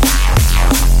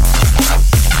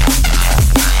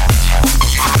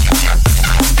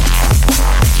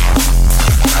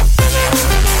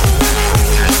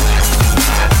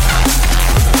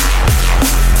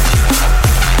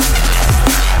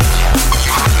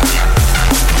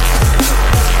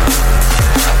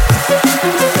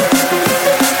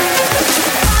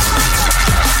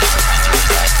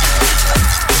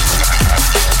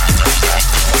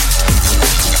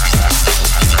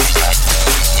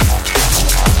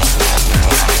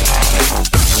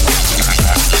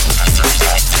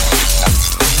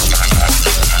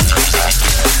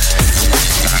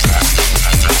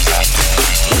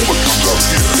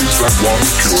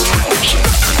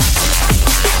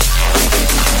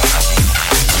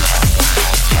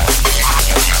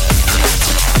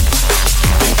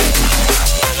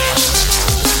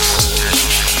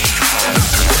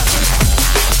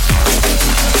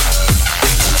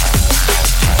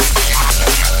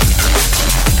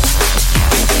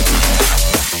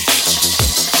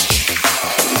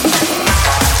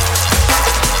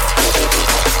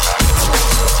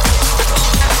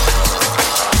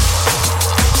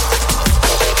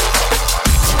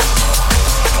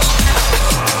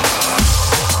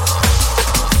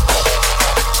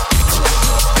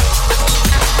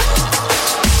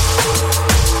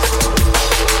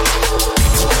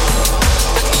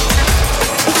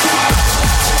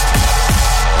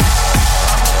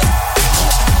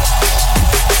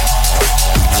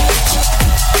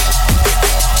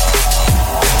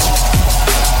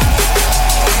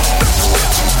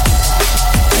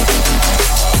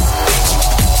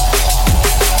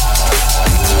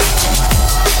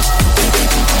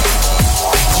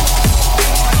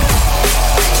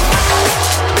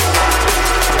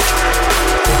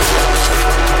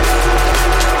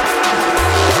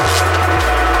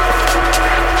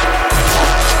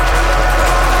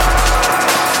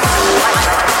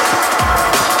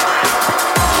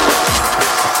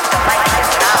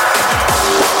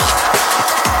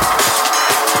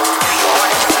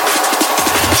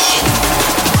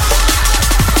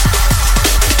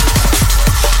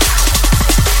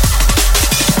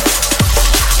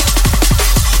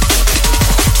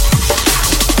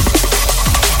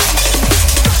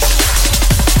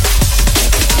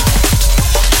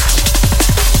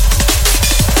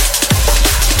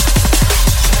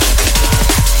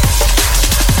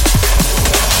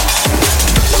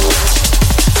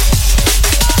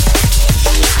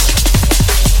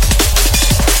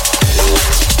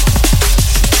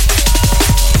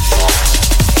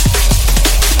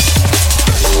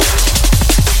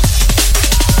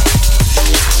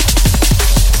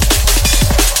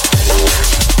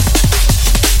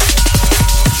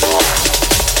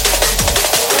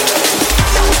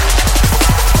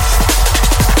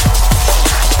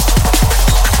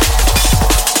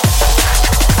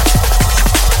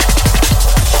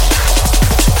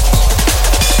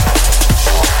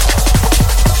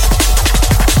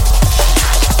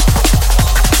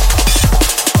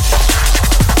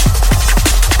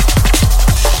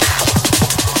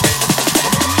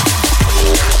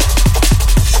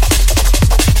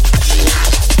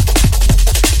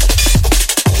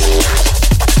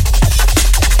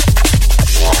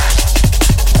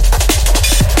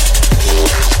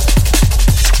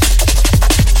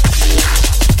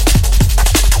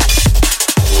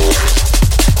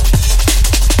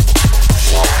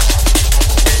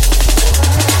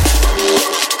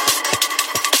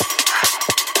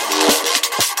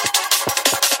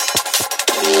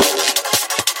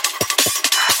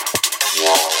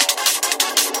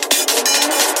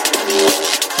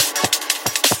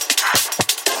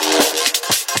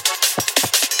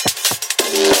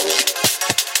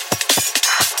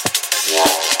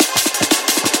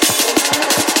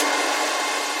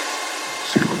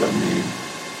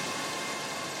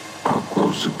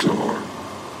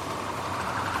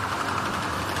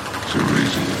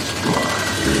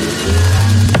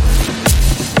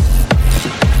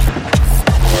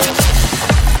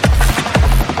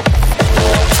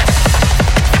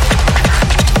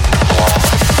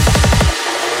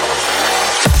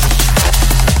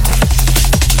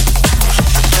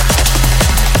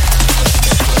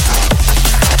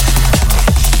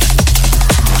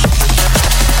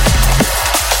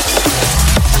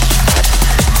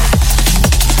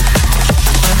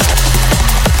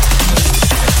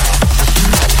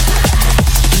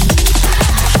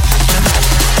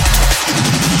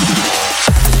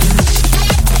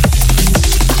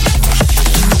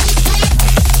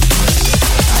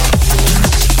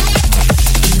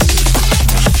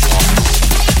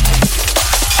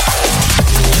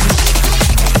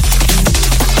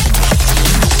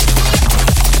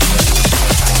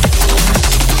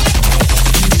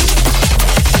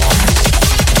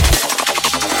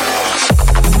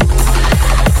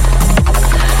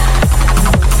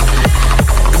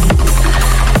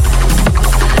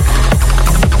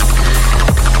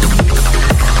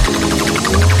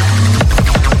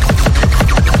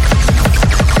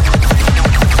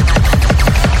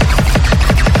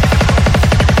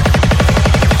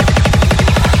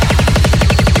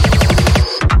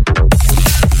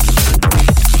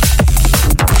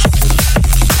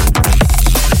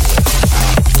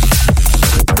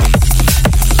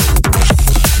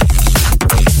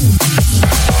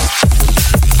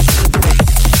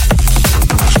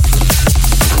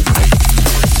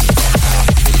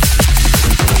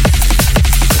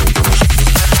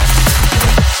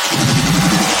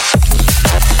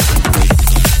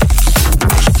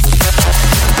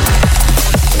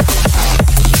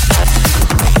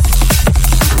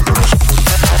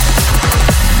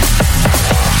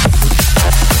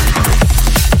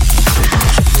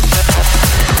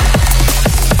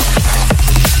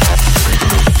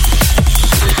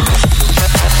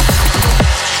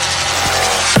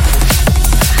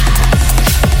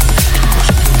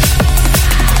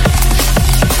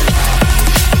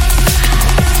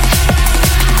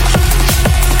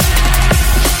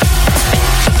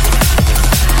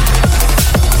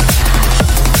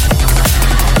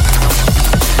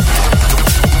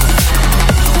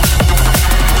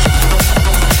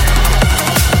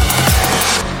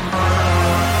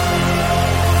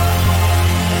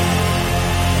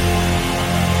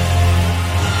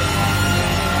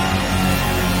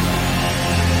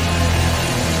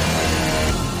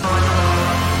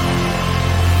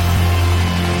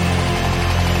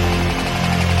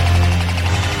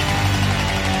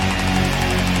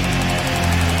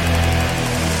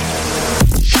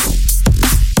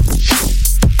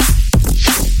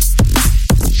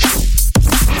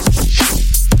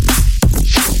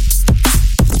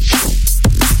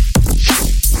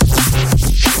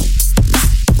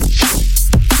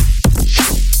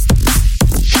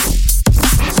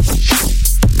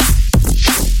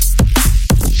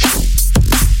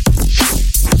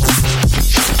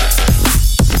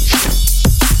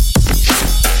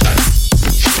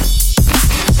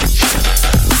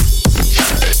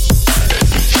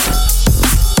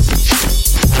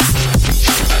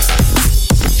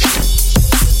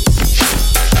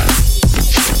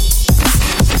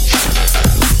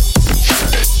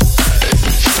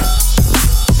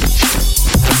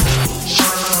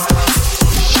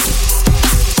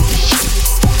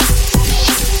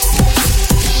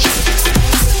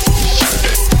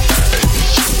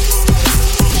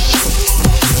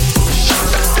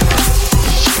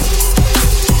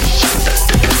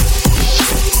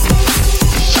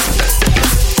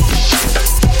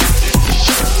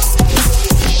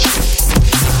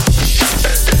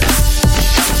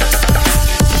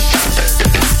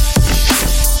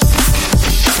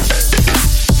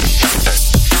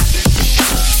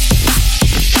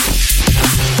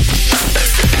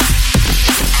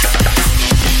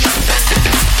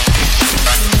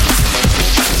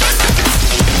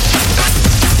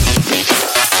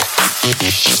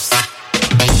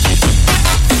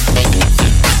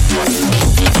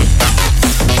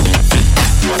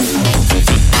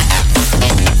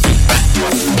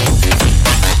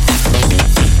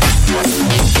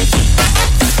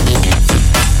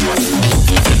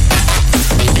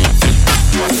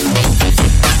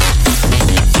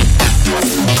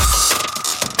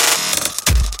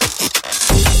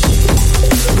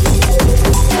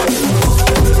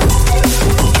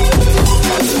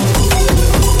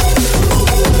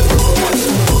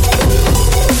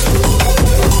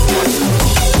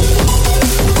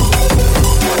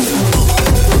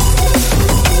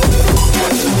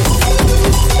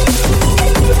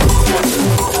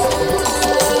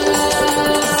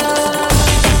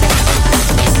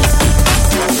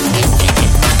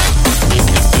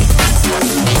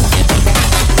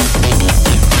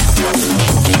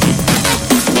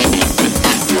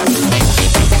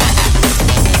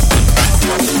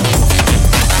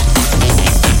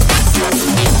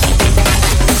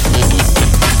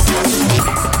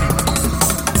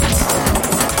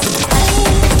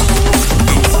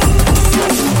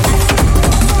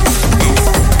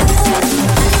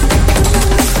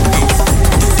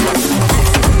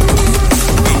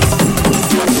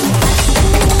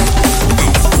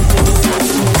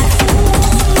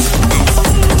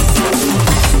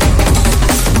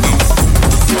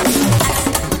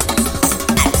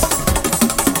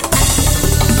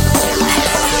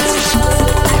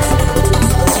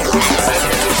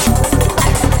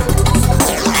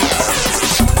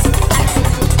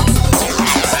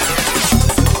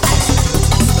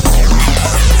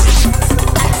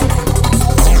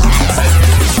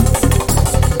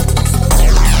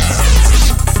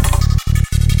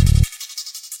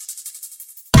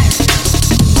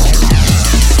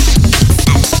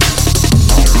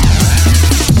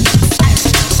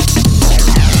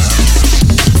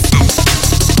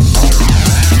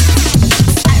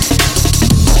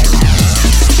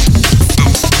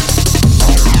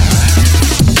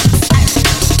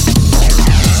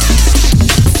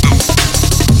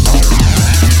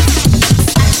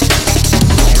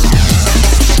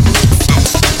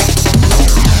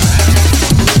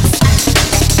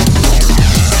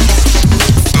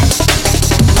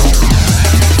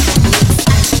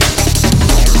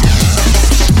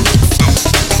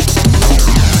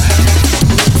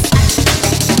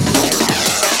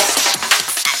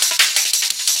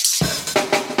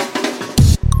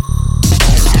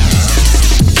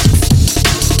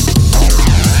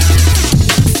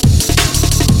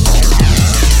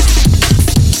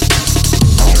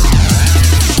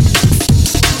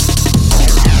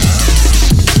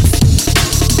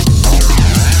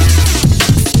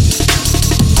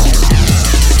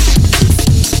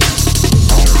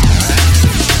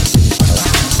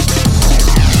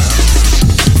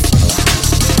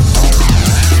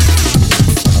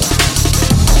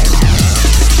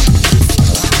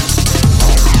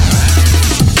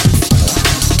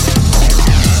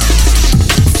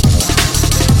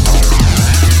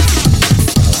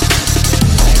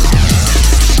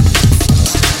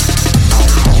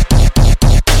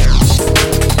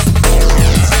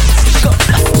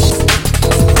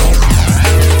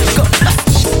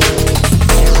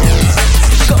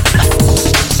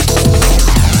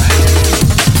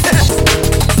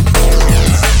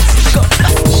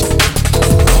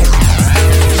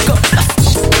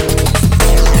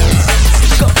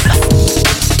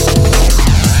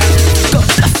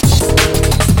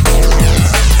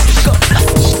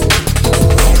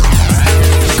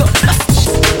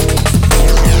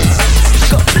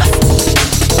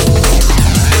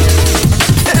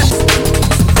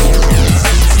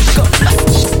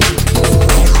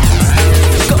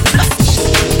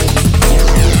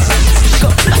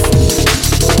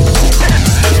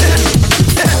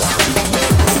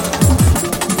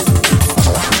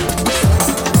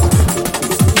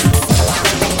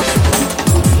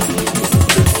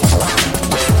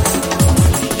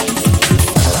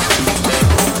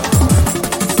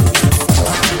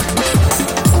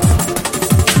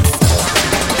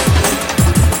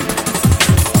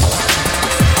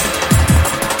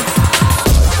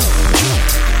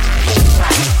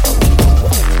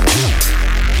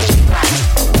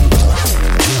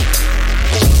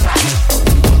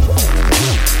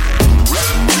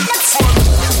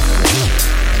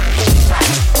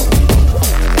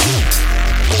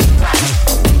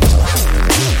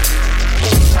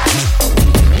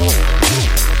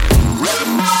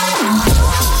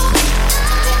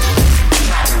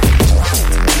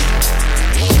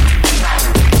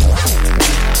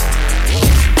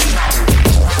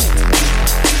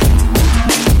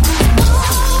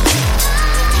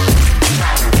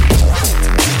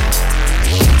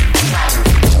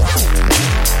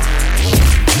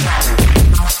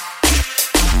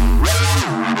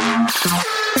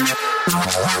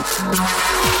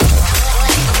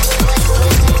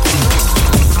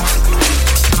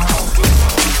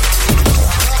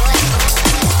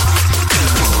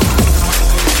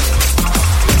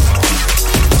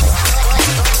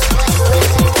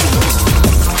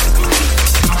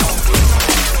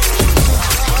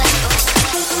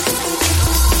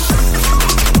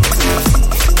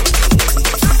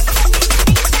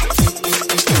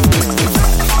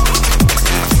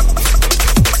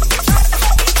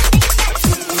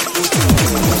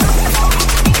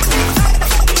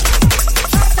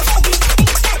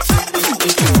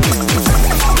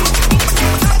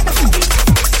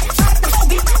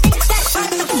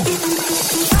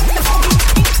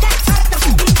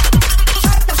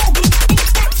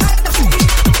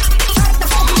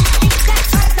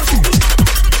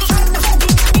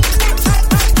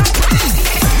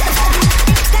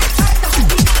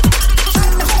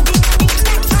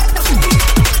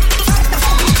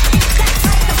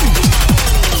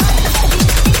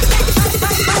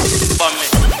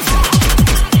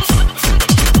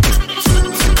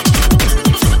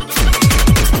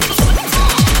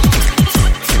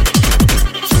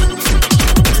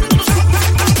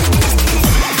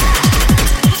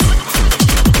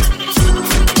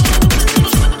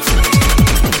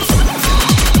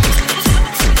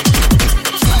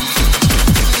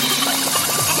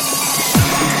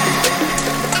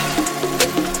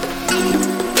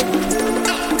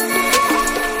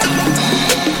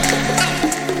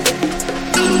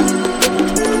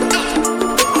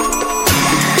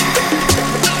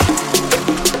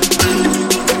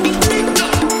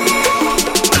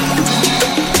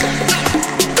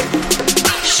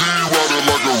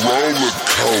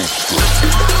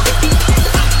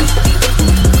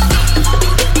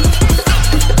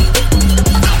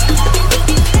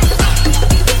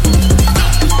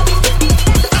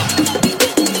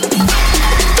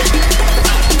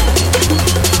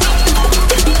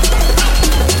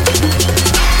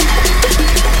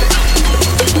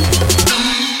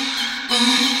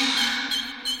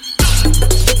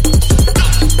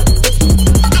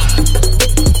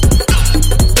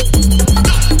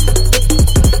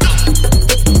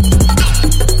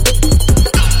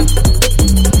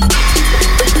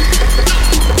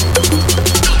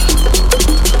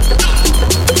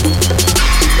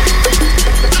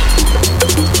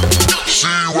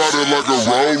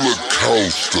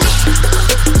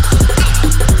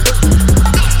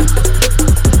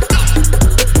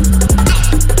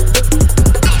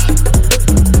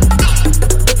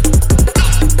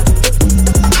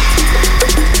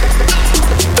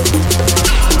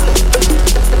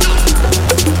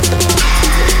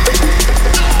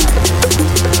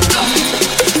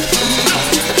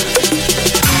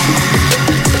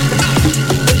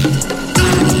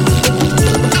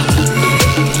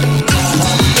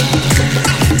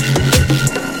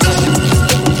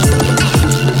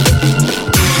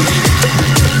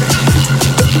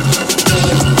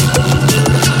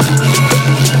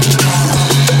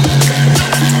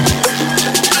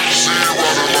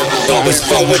 always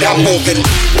forward, I'm moving.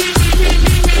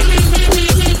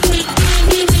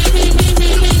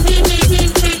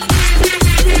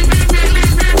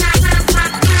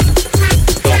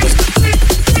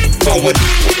 Forward.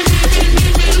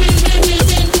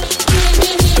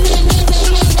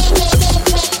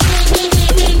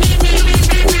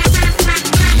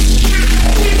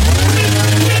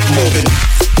 Moving.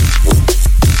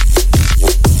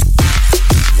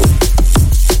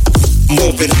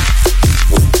 Moving.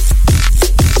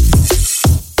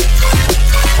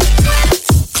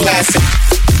 Classic.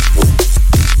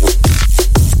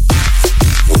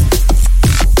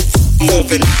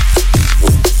 Moving.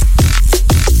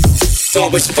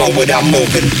 Always forward, I'm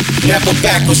moving, never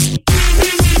backwards.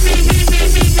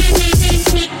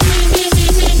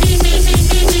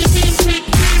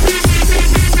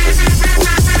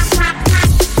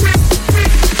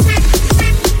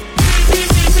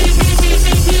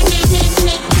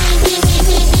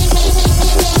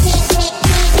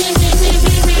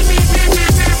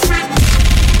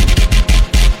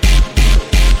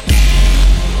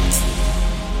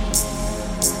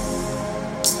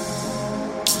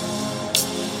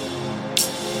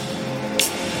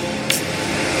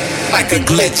 Like a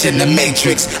glitch in the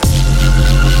Matrix.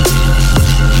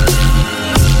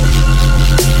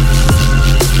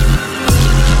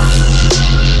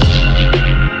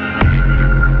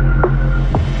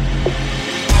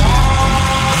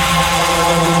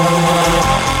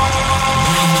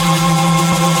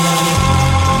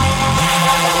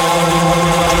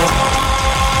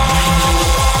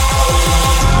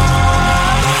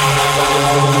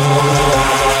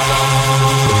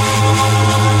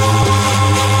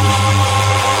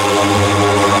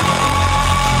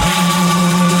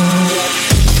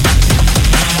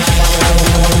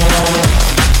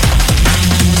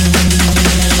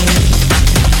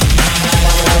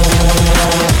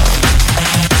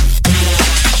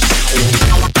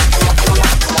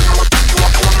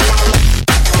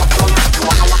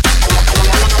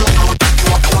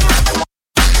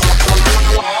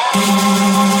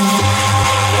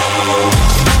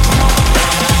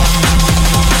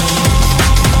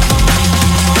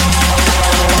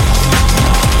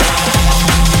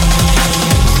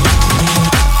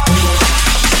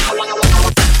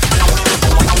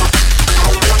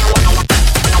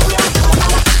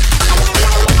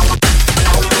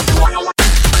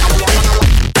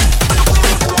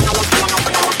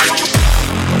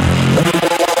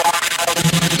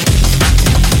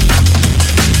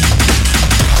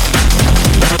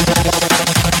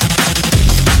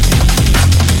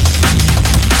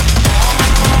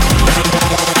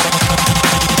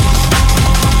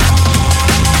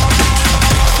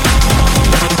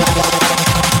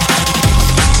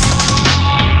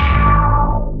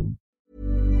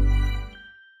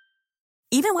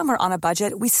 Even when we're on a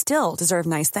budget, we still deserve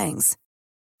nice things.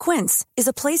 Quince is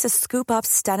a place to scoop up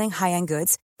stunning high-end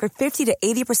goods for 50 to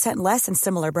 80% less than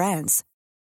similar brands.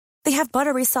 They have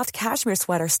buttery soft cashmere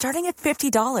sweaters starting at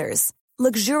 $50,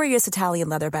 luxurious Italian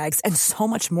leather bags, and so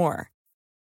much more.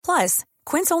 Plus,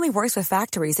 Quince only works with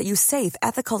factories that use safe,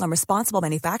 ethical, and responsible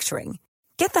manufacturing.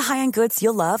 Get the high-end goods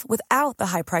you'll love without the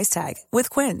high price tag with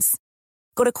Quince.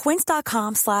 Go to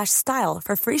quince.com/style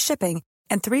for free shipping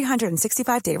and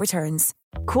 365-day returns.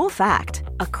 Cool fact,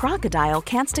 a crocodile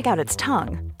can't stick out its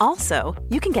tongue. Also,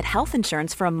 you can get health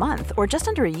insurance for a month or just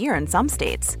under a year in some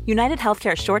states. United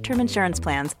Healthcare short-term insurance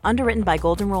plans, underwritten by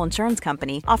Golden Rule Insurance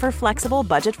Company, offer flexible,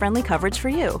 budget-friendly coverage for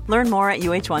you. Learn more at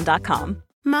uh1.com.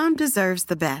 Mom deserves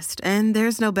the best, and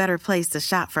there's no better place to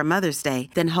shop for Mother's Day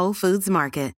than Whole Foods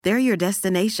Market. They're your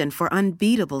destination for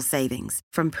unbeatable savings,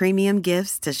 from premium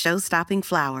gifts to show-stopping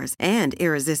flowers and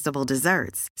irresistible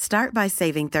desserts. Start by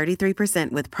saving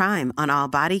 33% with Prime on all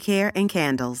body care and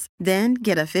candles. Then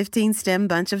get a 15-stem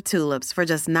bunch of tulips for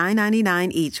just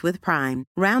 $9.99 each with Prime.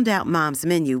 Round out Mom's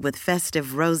menu with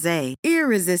festive rosé,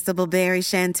 irresistible berry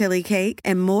chantilly cake,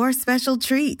 and more special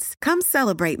treats. Come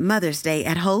celebrate Mother's Day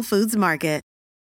at Whole Foods Market.